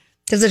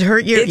 Does it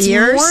hurt your ears?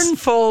 It's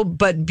mournful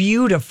but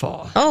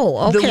beautiful.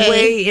 Oh, okay. The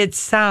way it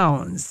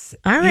sounds.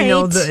 All right. You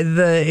know,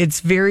 it's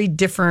very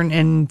different.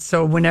 And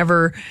so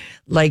whenever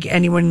like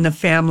anyone in the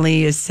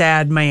family is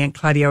sad, my Aunt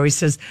Claudia always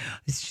says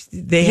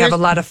they have a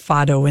lot of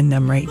Fado in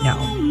them right now.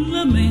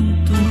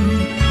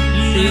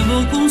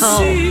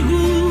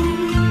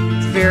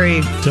 It's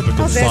very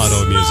typical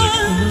Fado music.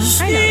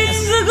 I know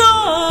this.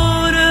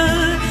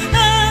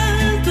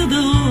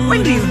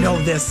 When do you know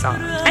this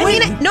song? I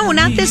mean, no,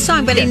 not this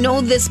song, but I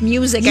know this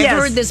music. Yes. I've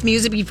heard this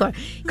music before.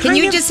 Can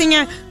you just sing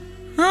a...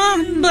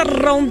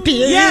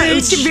 Yeah,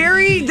 it's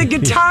very the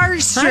guitar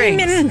strings.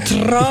 I'm in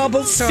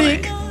trouble,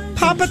 sick.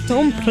 Papa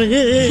don't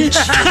preach.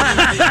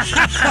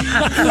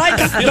 Like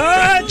a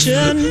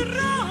virgin.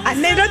 I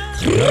made it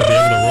through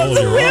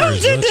the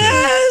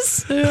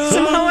wilderness.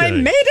 Somehow I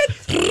made it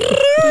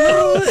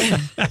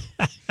through.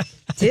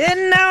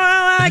 Didn't know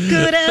how I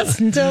could have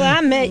until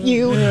I met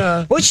you.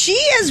 Yeah. Well, she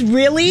is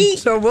really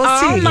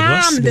all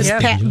mom.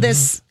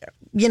 This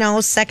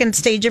second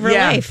stage of her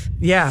life.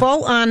 Yeah,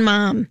 full on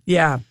mom.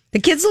 Yeah, the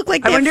kids look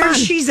like. I wonder fun. if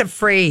she's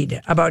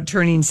afraid about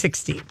turning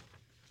 60.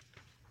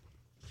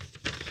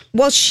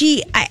 Well,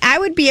 I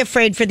would be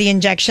afraid for the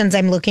injections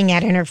I'm looking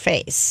at in her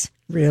face.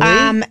 Really?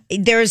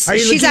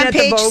 She's on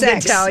page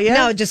 6.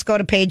 No, just go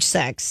to page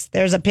 6.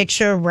 There's a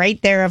picture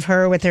right there of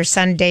her with her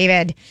son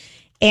David.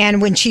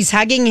 And when she's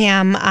hugging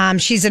him,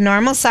 she's a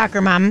normal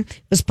soccer mom.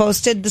 It was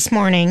posted this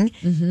morning.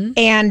 Mm-hmm.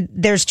 And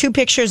there's 2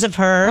 pictures of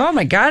her. Oh,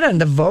 my God. On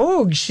the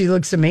Vogue, she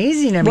looks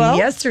amazing. I mean,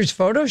 yes, there's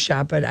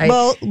Photoshop, but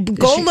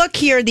look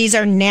here. These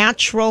are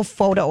natural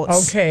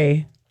photos.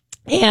 Okay.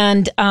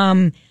 And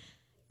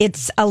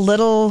it's a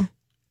little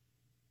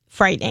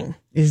frightening.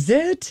 Is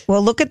it?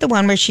 Well, look at the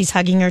one where she's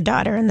hugging her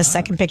daughter in the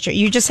second picture.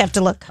 You just have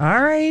to look.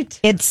 All right.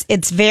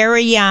 It's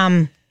very...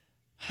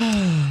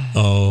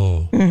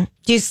 Oh.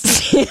 Do you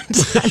see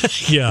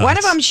it? Yeah. One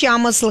of them, she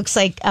almost looks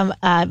like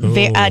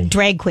a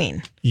drag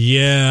queen.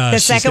 Yeah. The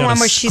second one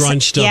where she's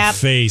scrunched up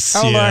face.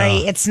 Oh, yeah.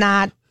 Lori, it's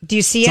not. Do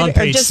you see it?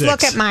 Or just 6.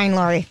 look at mine,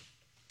 Lori.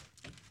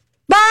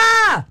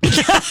 Bah!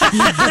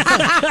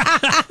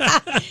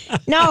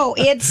 No,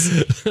 it's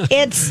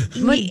at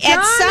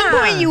some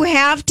point you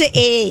have to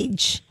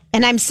age.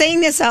 And I'm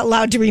saying this out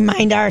loud to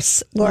remind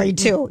us, Lori,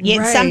 too.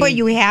 At some point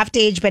you have to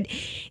age, but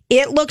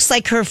it looks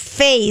like her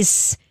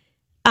face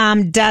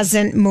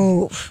doesn't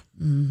move.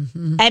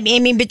 Mm-hmm. I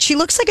mean, but she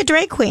looks like a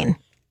drag queen.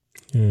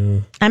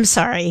 Yeah. I'm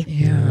sorry.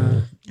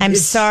 Yeah.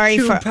 It's sorry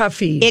too for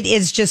puffy. It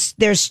is just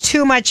there's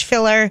too much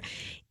filler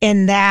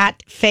in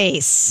that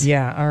face.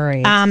 Yeah, all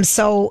right.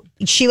 So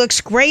she looks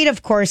great,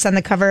 of course, on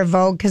the cover of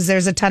Vogue because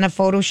there's a ton of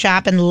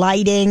Photoshop and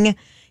lighting.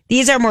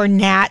 These are more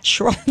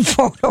natural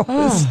photos.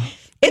 Oh,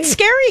 it's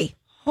scary.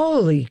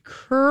 Holy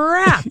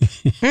crap.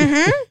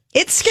 Mm-hmm.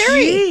 It's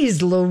scary.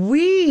 Jeez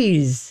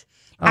Louise.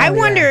 Oh, I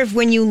wonder if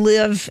when you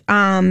live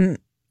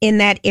in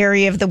that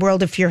area of the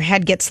world, if your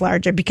head gets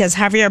larger, because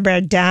Javier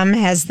Bardem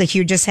has the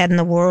hugest head in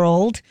the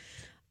world.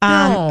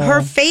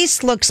 Her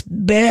face looks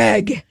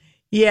big.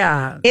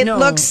 Yeah.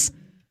 It's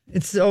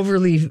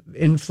overly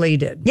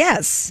inflated.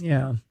 Yes.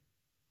 Yeah.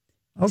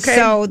 Okay.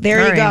 So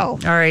there you go.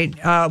 All right.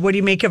 What do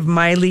you make of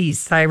Miley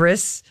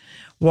Cyrus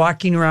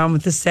walking around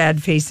with a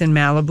sad face in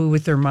Malibu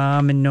with her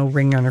mom and no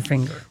ring on her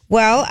finger?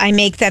 Well, I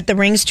make that the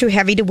ring's too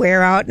heavy to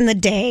wear out in the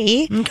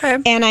day. Okay.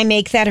 And I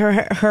make that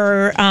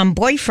her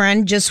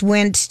boyfriend just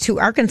went to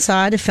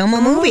Arkansas to film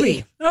a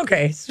movie.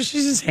 Okay. So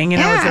she's just hanging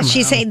out with her mom.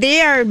 She's saying they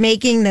are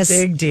making this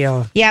big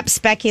deal. Yep.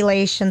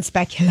 Speculation.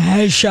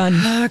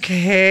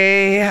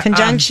 Okay.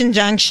 Conjunction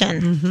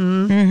junction.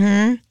 Mm-hmm.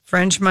 Mm-hmm.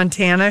 French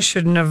Montana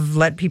shouldn't have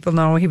let people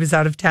know he was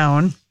out of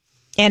town.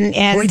 And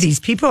boy, these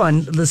people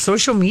on the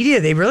social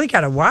media, they really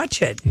got to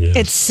watch it. Yes.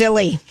 It's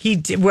silly.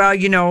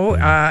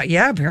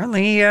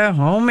 Apparently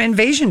home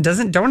invasion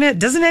doesn't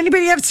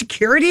anybody have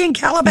security in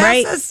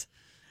Calabasas? Right.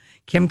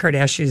 Kim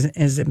Kardashian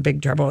is in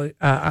big trouble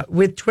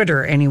with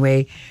Twitter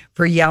anyway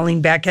for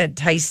yelling back at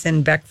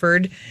Tyson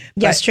Beckford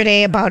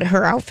yesterday about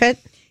her outfit.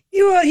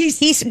 Well,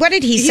 what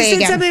did he say said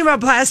again? something about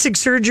plastic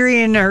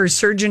surgery, and her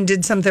surgeon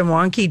did something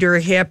wonky to her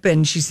hip,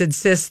 and she said,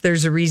 "Sis,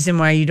 there's a reason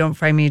why you don't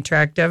find me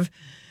attractive."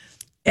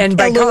 And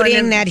by calling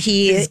him that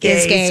he is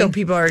gay. So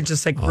people are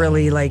just like,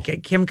 really,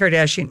 like, Kim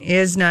Kardashian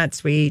is not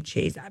sweet.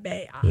 She's a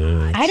baby.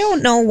 I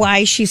don't know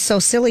why she's so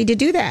silly to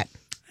do that.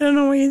 I don't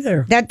know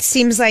either. That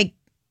seems like,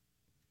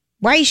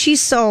 why is she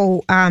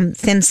so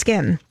thin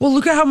skinned? Well,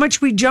 look at how much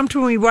we jumped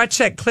when we watched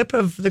that clip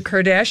of the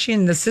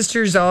Kardashian, the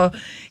sisters all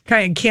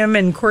kind of, Kim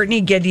and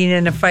Kourtney getting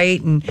in a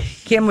fight, and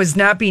Kim was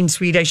not being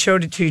sweet. I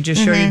showed it to you,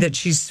 just show you that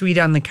she's sweet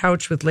on the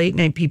couch with late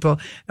night people.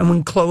 And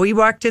when Khloe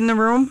walked in the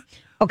room,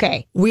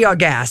 okay, we all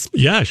gasped.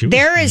 Yeah, she was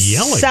there is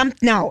yelling.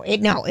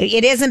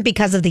 It isn't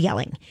because of the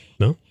yelling.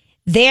 No,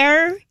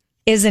 there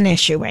is an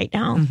issue right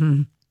now.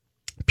 Mm-hmm.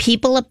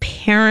 People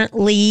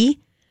apparently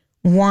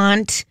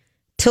want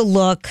to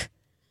look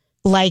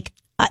like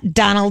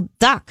Donald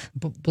Duck.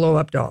 Blow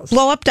up dolls.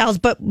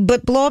 But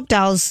blow up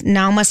dolls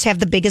now must have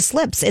the biggest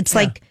lips. It's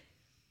like,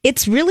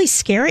 it's really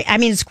scary. I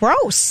mean, it's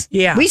gross.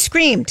 Yeah. We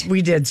screamed.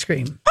 We did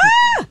scream.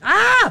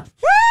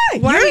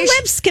 Your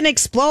lips can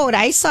explode.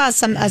 I saw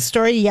a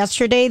story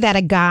yesterday that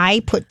a guy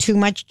put too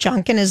much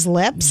junk in his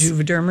lips.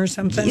 Juvederm or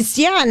something?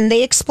 And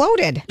they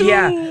exploded.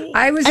 Yeah. Can you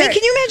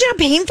imagine how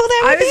painful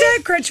that would be? I was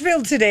at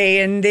Crutchfield today,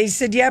 and they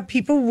said,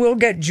 people will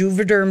get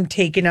Juvederm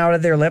taken out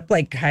of their lip,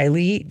 like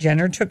Kylie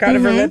Jenner took out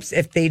of her lips,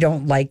 if they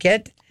don't like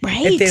it.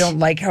 Right. If they don't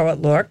like how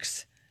it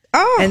looks.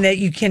 Oh. And that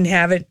you can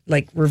have it,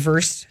 like,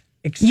 reverse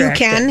extracted.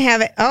 You can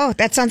have it. Oh,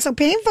 that sounds so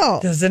painful.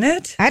 Doesn't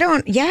it?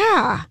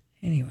 Yeah.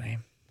 Anyway,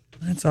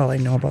 that's all I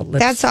know about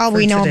lips. That's all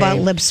we know about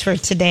lips for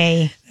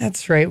today.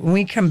 That's right. When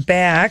we come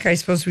back, I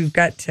suppose we've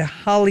got to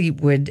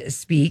Hollywood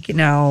speak.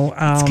 Now,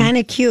 it's kind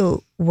of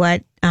cute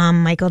what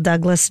Michael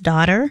Douglas'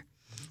 daughter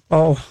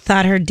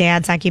thought her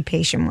dad's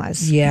occupation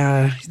was.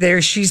 Yeah.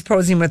 She's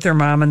posing with her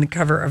mom on the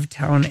cover of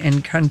Town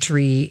and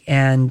Country.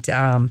 And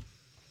I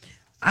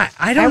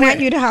want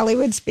you to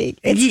Hollywood speak.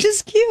 It's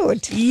just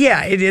cute.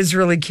 Yeah, it is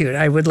really cute.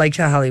 I would like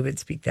to Hollywood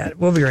speak that.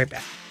 We'll be right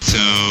back. So,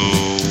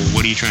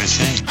 what are you trying to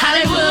say?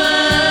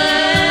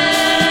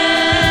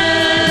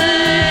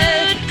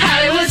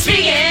 Hollywood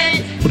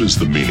speaking. What is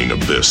the meaning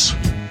of this?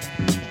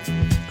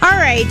 All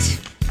right.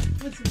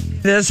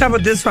 How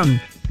about this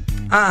one?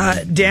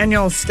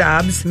 Danielle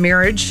Staub's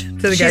marriage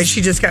to the guy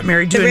she just got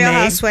married to the in Real May.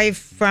 Housewife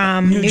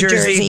from New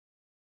Jersey.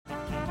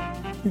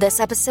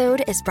 This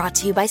episode is brought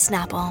to you by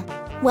Snapple.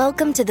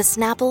 Welcome to the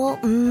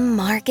Snapple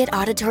Market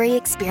Auditory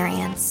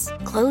Experience.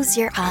 Close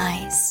your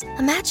eyes.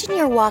 Imagine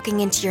you're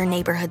walking into your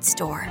neighborhood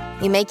store.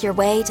 You make your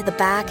way to the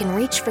back and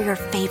reach for your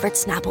favorite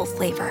Snapple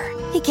flavor.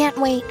 You can't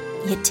wait.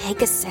 You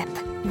take a sip.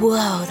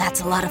 Whoa,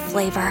 that's a lot of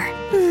flavor.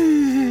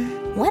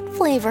 What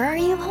flavor are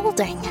you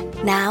holding?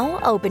 Now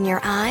open your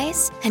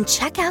eyes and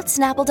check out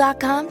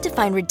Snapple.com to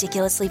find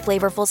ridiculously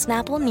flavorful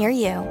Snapple near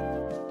you.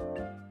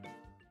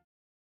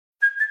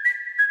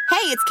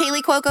 Hey, it's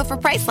Kaylee Cuoco for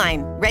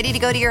Priceline. Ready to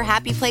go to your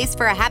happy place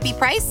for a happy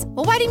price?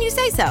 Well, why didn't you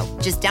say so?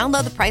 Just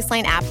download the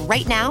Priceline app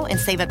right now and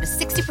save up to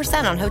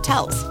 60% on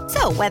hotels.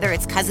 So whether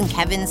it's Cousin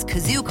Kevin's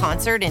Kazoo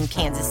Concert in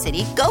Kansas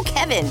City, go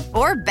Kevin,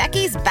 or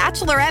Becky's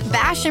Bachelorette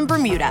Bash in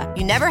Bermuda,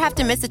 you never have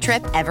to miss a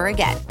trip ever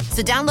again.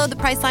 So download the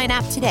Priceline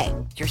app today.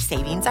 Your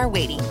savings are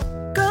waiting.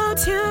 Go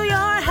to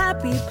your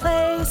happy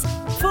place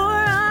for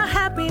a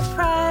happy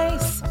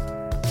price.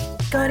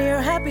 Go to your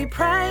happy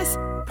price,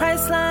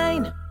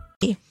 Priceline.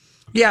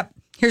 Yep.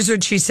 Here's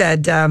what she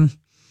said. Her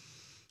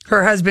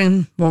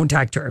husband won't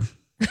talk to her.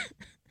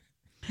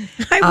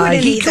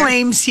 He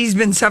claims he's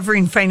been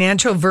suffering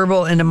financial,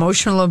 verbal, and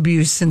emotional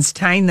abuse since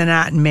tying the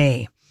knot in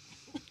May.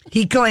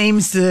 He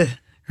claims her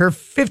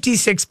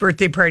 56th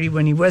birthday party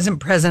when he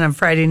wasn't present on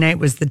Friday night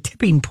was the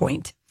tipping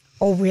point.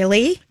 Oh,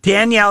 really?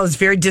 Danielle is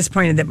very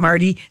disappointed that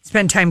Marty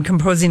spent time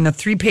composing a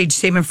 3-page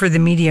statement for the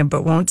media,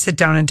 but won't sit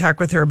down and talk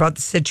with her about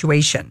the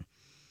situation.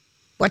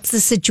 What's the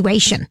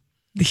situation?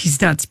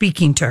 He's not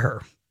speaking to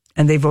her,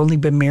 and they've only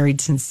been married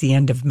since the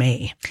end of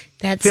May.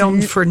 That's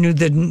filmed for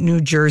the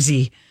New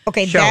Jersey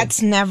show.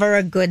 That's never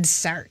a good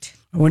start.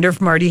 I wonder if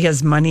Marty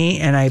has money,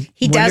 and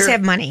he does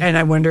have money, and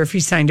I wonder if he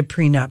signed a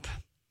prenup.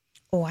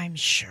 Oh, I'm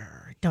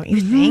sure. Don't you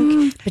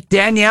think? But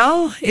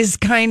Danielle is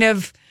kind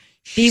of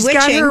she's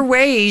got her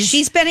ways.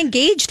 She's been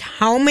engaged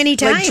how many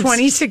times? Like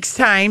 26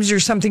 times or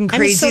something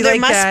crazy so there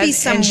like must that. Be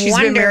some and she's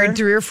been married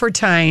 3 or 4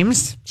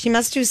 times. She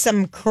must do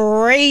some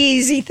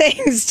crazy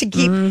things to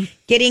keep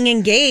getting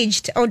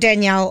engaged. Oh,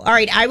 Danielle. All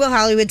right, I will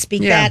Hollywood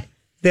speak that.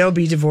 They'll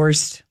be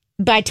divorced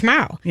by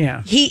tomorrow.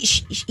 Yeah.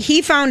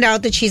 He found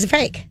out that she's a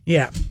fake.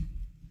 Yeah.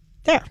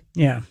 There.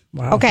 Yeah.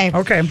 Wow. Okay.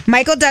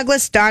 Michael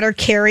Douglas' daughter,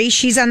 Carrie,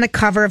 she's on the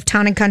cover of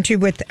Town and Country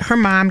with her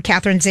mom,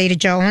 Catherine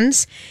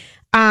Zeta-Jones.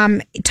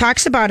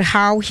 Talks about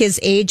how his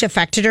age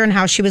affected her and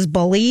how she was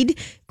bullied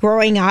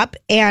growing up.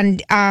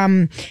 And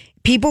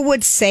people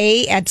would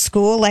say at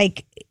school,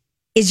 like,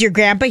 is your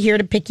grandpa here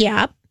to pick you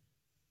up?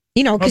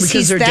 You know, because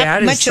he's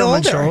that much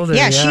older.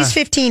 Yeah, she's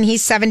 15.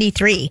 He's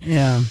 73.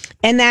 Yeah.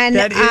 And then...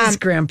 That is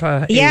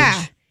grandpa age.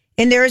 Yeah.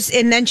 And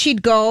then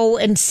she'd go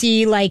and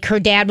see like her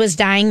dad was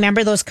dying.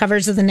 Remember those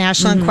covers of the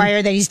National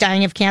Enquirer that he's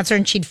dying of cancer,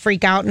 and she'd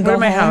freak out and What go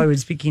am I home. Hollywood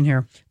speaking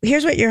here?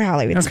 Here's what you're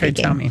Hollywood speaking.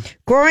 Okay, tell me.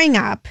 Growing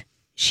up,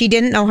 she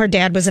didn't know her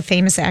dad was a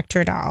famous actor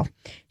at all.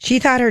 She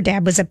thought her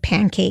dad was a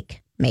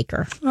pancake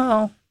maker.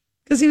 Oh,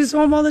 because he was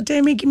home all the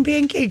time making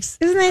pancakes.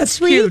 Isn't that That's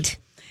sweet? Cute.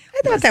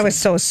 I thought that was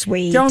so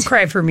sweet. Don't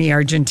cry for me,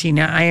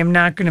 Argentina. I am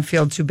not going to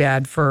feel too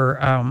bad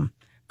for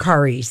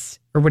Caris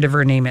or whatever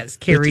her name is.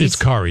 Caris. It's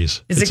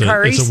Caris. Is it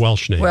Caris? It's a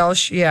Welsh name.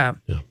 Welsh, yeah.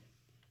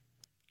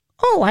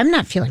 Oh, I'm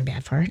not feeling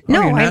bad for her. Oh,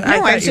 No, you're not? I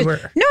thought just, you were.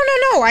 No.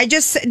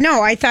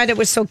 I thought it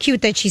was so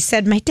cute that she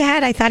said, "My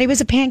dad, I thought he was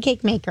a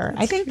pancake maker."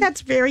 I think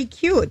that's very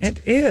cute.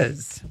 It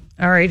is.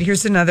 All right,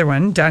 here's another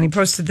one. Donnie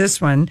posted this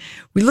one.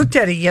 We looked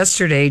at it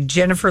yesterday.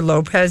 Jennifer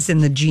Lopez in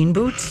the jean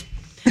boots.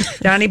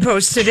 Donnie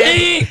posted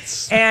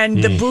it.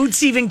 And the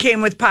boots even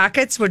came with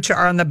pockets, which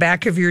are on the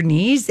back of your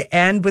knees,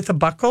 and with a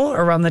buckle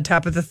around the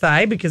top of the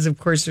thigh, because, of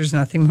course, there's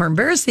nothing more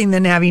embarrassing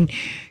than having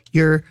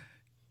your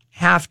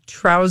half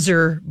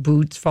trouser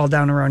boots fall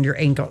down around your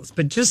ankles.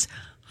 But just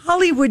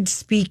Hollywood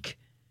speak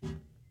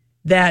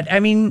that. I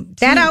mean,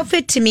 That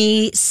outfit to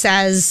me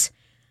says,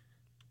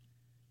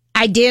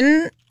 I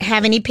didn't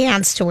have any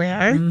pants to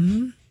wear.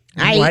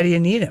 why do you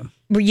need them?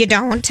 You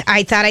don't.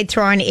 I thought I'd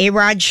throw on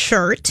A-Rod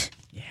shirt.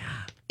 Yeah.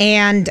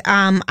 And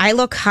I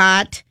look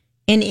hot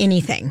in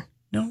anything.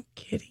 No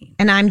kidding.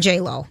 And I'm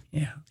J-Lo.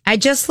 Yeah. I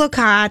just look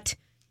hot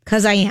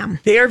because I am.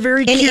 They are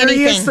very In curious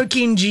anything.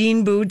 looking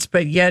jean boots,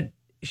 but yet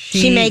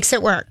She makes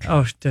it work.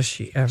 Oh, does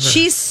she ever?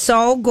 She's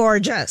so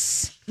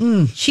gorgeous.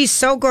 She's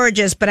so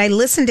gorgeous. But I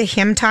listened to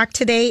him talk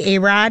today,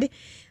 A-Rod.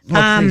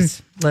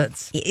 Please,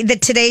 let's. The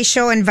Today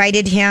Show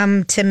invited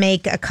him to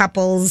make a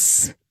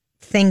couple's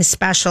thing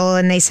special,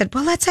 and they said,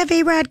 well, let's have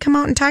A-Rod come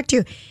out and talk to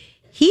you.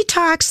 He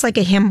talks like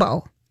a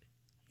himbo.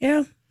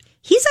 Yeah.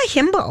 He's a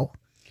himbo.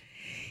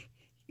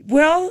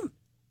 Well,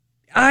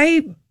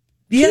 I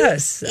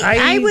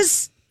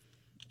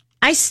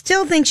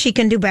still think she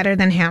can do better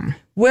than him.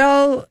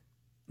 Well,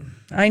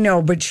 I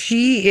know, but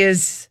she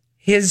is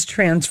his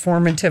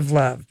transformative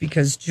love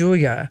because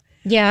Julia.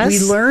 Yes. We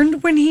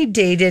learned when he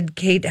dated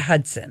Kate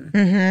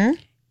Hudson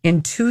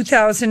in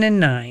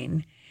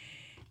 2009.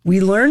 We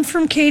learned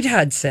from Kate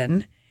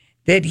Hudson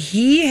that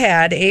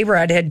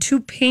A-Rod had two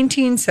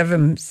paintings of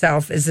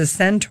himself as a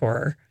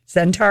centaur,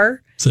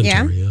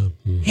 Yeah.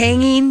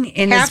 hanging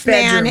in Half his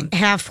bedroom. man,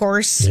 half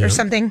horse or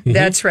something.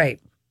 That's right.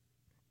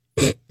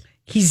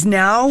 He's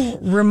now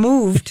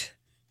removed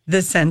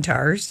the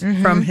centaurs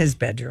from his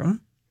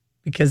bedroom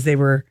because they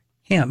were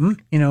him,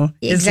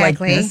 his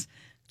Exactly. likeness.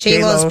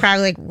 J-Lo's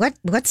probably like,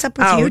 what's up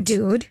with you, out.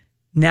 dude?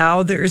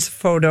 Now there's a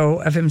photo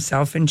of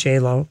himself and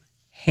J-Lo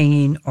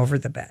hanging over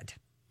the bed.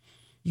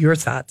 Your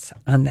thoughts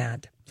on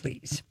that,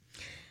 please.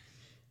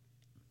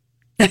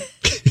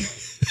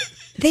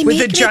 They With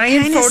make a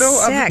giant me kinda photo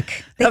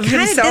sick. of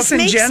himself this and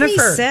makes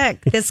Jennifer. Me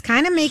sick. This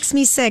kind of makes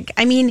me sick.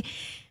 I mean,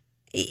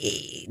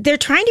 they're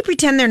trying to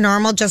pretend they're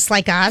normal, just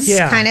like us.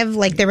 Yeah. Kind of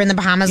like they were in the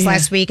Bahamas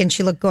last week, and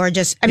she looked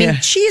gorgeous. I mean, Yeah.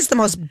 she is the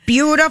most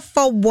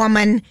beautiful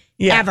woman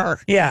ever.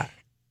 Yeah.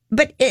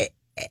 But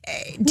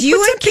do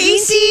you and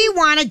Casey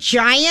want a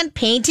giant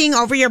painting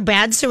over your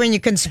bed so when you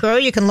can scroll,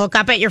 you can look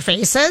up at your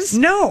faces?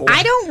 No.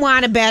 I don't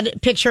want a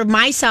picture of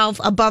myself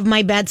above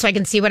my bed so I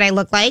can see what I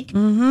look like.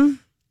 Mm-hmm.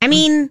 I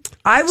mean,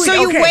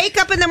 you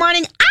wake up in the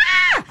morning,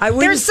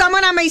 there's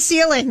someone on my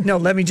ceiling. No,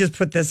 let me just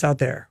put this out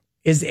there.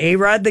 Is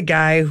A-Rod the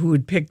guy who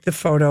would pick the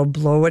photo,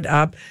 blow it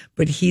up,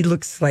 but he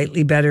looks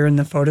slightly better in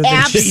the photo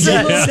than she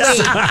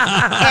does?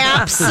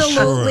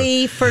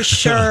 Absolutely, for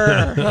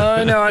sure.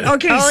 Oh, no.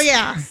 Okay. Oh,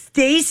 yeah.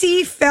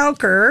 Stacy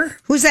Felker.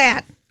 Who's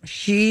that?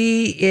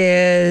 She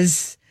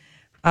is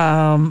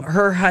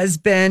her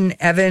husband,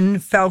 Evan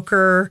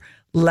Felker,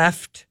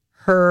 left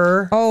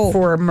her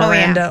for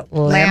Miranda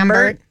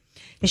Lambert.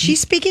 Is she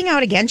speaking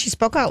out again? She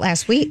spoke out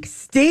last week.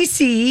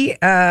 Stacy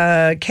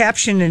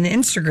captioned an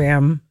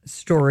Instagram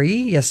story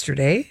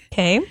yesterday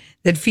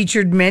that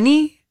featured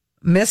many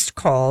missed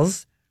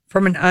calls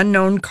from an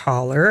unknown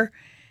caller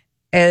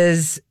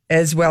as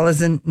well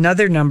as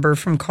another number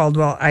from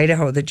Caldwell,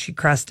 Idaho that she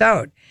crossed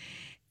out.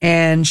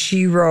 And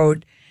she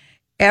wrote,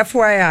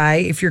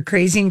 FYI, if you're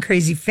crazy and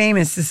crazy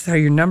famous, this is how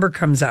your number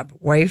comes up.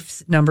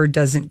 Wife's number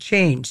doesn't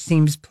change.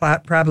 Seems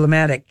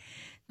problematic.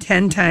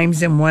 10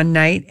 times in one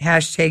night.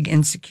 Hashtag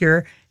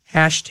insecure.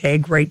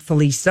 Hashtag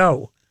rightfully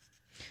so.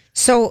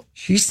 So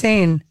she's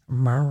saying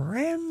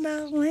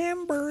Miranda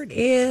Lambert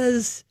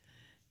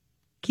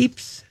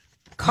keeps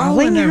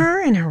calling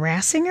her and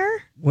harassing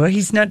her. Well,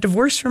 he's not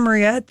divorced from her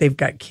yet. They've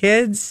got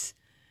kids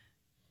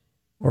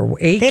or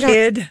a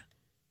kid.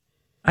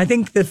 I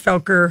think the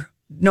Felker.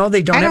 No,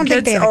 they don't have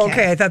kids.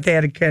 Okay. I thought they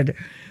had a kid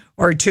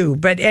or two.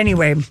 But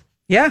anyway,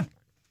 yeah.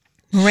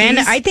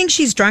 Miranda, I think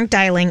she's drunk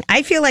dialing.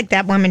 I feel like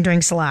that woman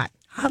drinks a lot.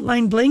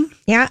 Hotline bling?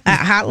 Yeah,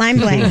 Hotline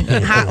bling.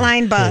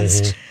 Hotline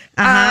buzzed.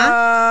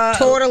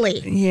 Totally.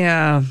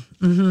 Yeah.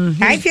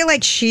 Mm-hmm. I feel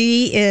like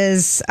she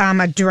is a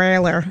drunk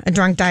dialer. A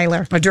drunk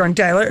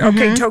dialer?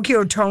 Okay,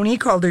 Tokyo Tony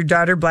called her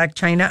daughter Black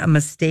China a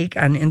mistake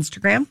on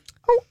Instagram.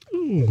 Oh,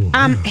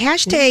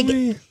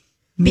 Hashtag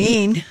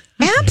mean.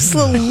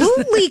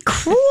 Absolutely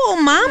cruel,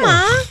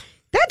 Mama.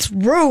 That's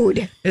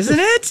rude. Isn't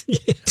it?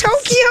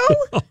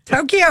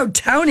 Tokyo,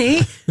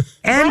 Tony,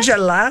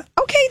 Angela.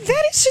 Okay,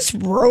 that is just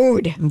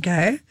rude.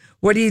 Okay.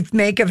 What do you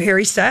make of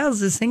Harry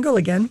Styles is single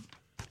again?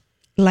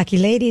 Lucky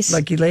ladies.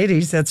 Lucky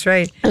ladies, that's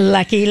right.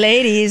 Lucky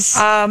ladies.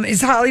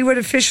 Is Hollywood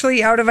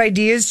officially out of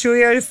ideas,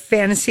 Julia?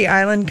 Fantasy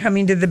Island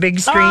coming to the big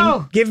screen?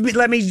 Oh.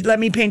 Let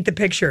me paint the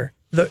picture.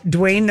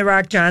 Dwayne "The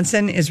Rock"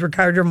 Johnson is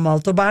Ricardo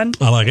Montalban.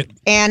 I like it.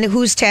 And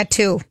whose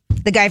tattoo?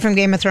 The guy from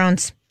Game of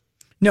Thrones.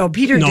 No,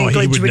 Peter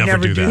Dinklage would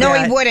never do that. No,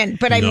 he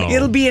wouldn't. But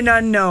it'll be an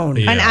unknown.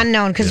 An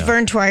unknown because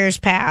Vern Troyer's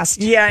passed.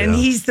 Yeah, and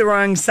he's the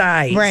wrong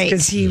size. Right.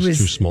 Because he was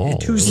too small.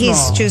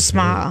 He's too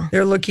small.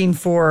 They're looking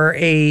for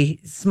a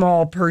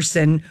small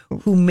person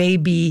who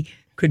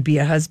could be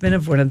a husband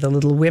of one of the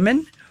Little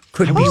Women.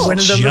 Could be one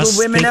of the Little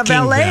Women of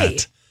L.A.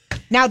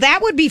 Now, that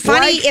would be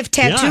funny if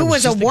Tattoo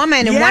was a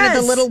woman and one of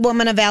the Little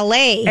Women of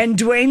L.A. And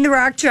Dwayne "The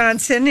Rock"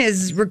 Johnson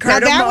is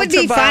Ricardo Now, that Montalban. would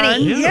be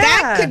funny. Yeah.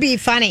 That could be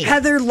funny.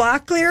 Heather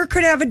Locklear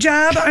could have a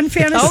job on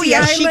Fantasy Island. Oh,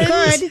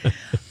 yes, she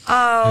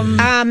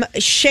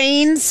could.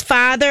 Shane's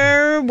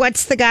father,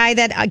 what's the guy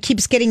that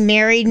keeps getting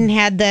married and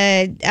had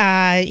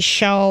the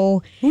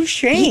show? Who's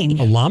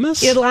Shane?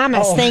 Lamas?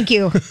 Lamas, thank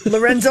you.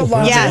 Lorenzo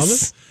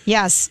Lamas.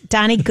 Yes,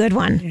 Donnie, good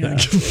one. Yeah.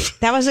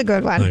 That was a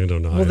good one. I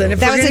don't know. Well, then if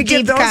that we're was going a to give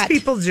deep those cut.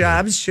 people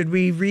jobs, should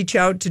we reach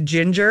out to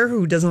Ginger,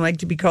 who doesn't like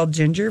to be called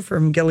Ginger,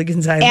 from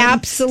Gilligan's Island? Tina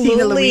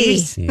Absolutely.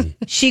 Louise.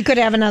 She could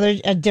have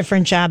a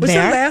different job Was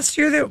there. it last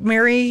year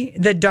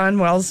that Dawn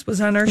Wells was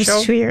on our show? It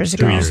was 2 years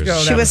ago. 2 years ago.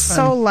 She was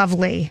so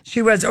lovely.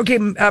 She was. Okay,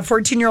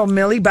 14-year-old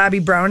Millie Bobby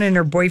Brown and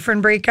her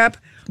boyfriend break up.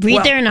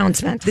 Read their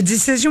announcement. The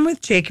decision with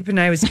Jacob and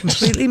I was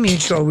completely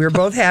mutual. We were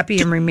both happy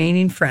and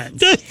remaining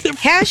friends.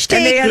 Hashtag.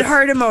 And they had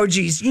heart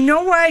emojis. You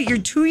know what? You're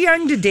too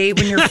young to date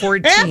when you're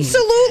 14.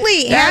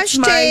 Absolutely. That's Hashtag.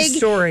 my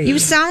story. You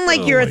sound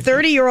like you're a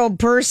 30-year-old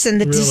person.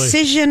 The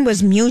decision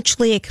was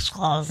mutually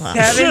exclusive.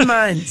 7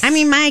 months. I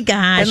mean, my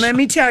gosh. And let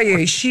me tell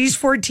you, she's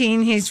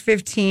 14, he's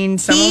 15.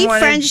 He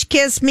French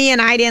kissed me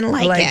and I didn't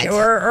like it.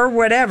 Or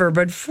whatever.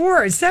 But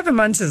 7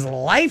 months is a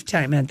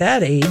lifetime at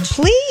that age.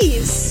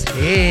 Please.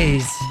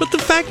 Jeez. But the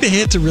fact they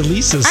had to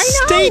release a I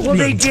know. statement. Well,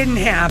 they didn't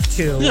have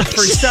to.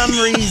 For some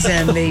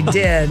reason, they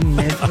did. And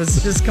it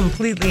was just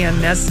completely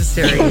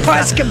unnecessary. It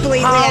was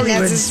completely Hollywood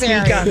unnecessary.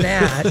 Speak on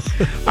that.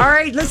 All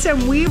right,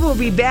 listen, we will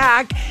be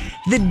back.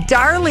 The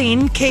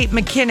darling Kate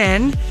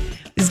McKinnon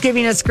is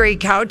giving us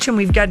great couch, and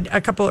we've got a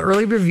couple of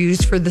early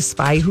reviews for The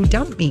Spy Who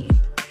Dumped Me.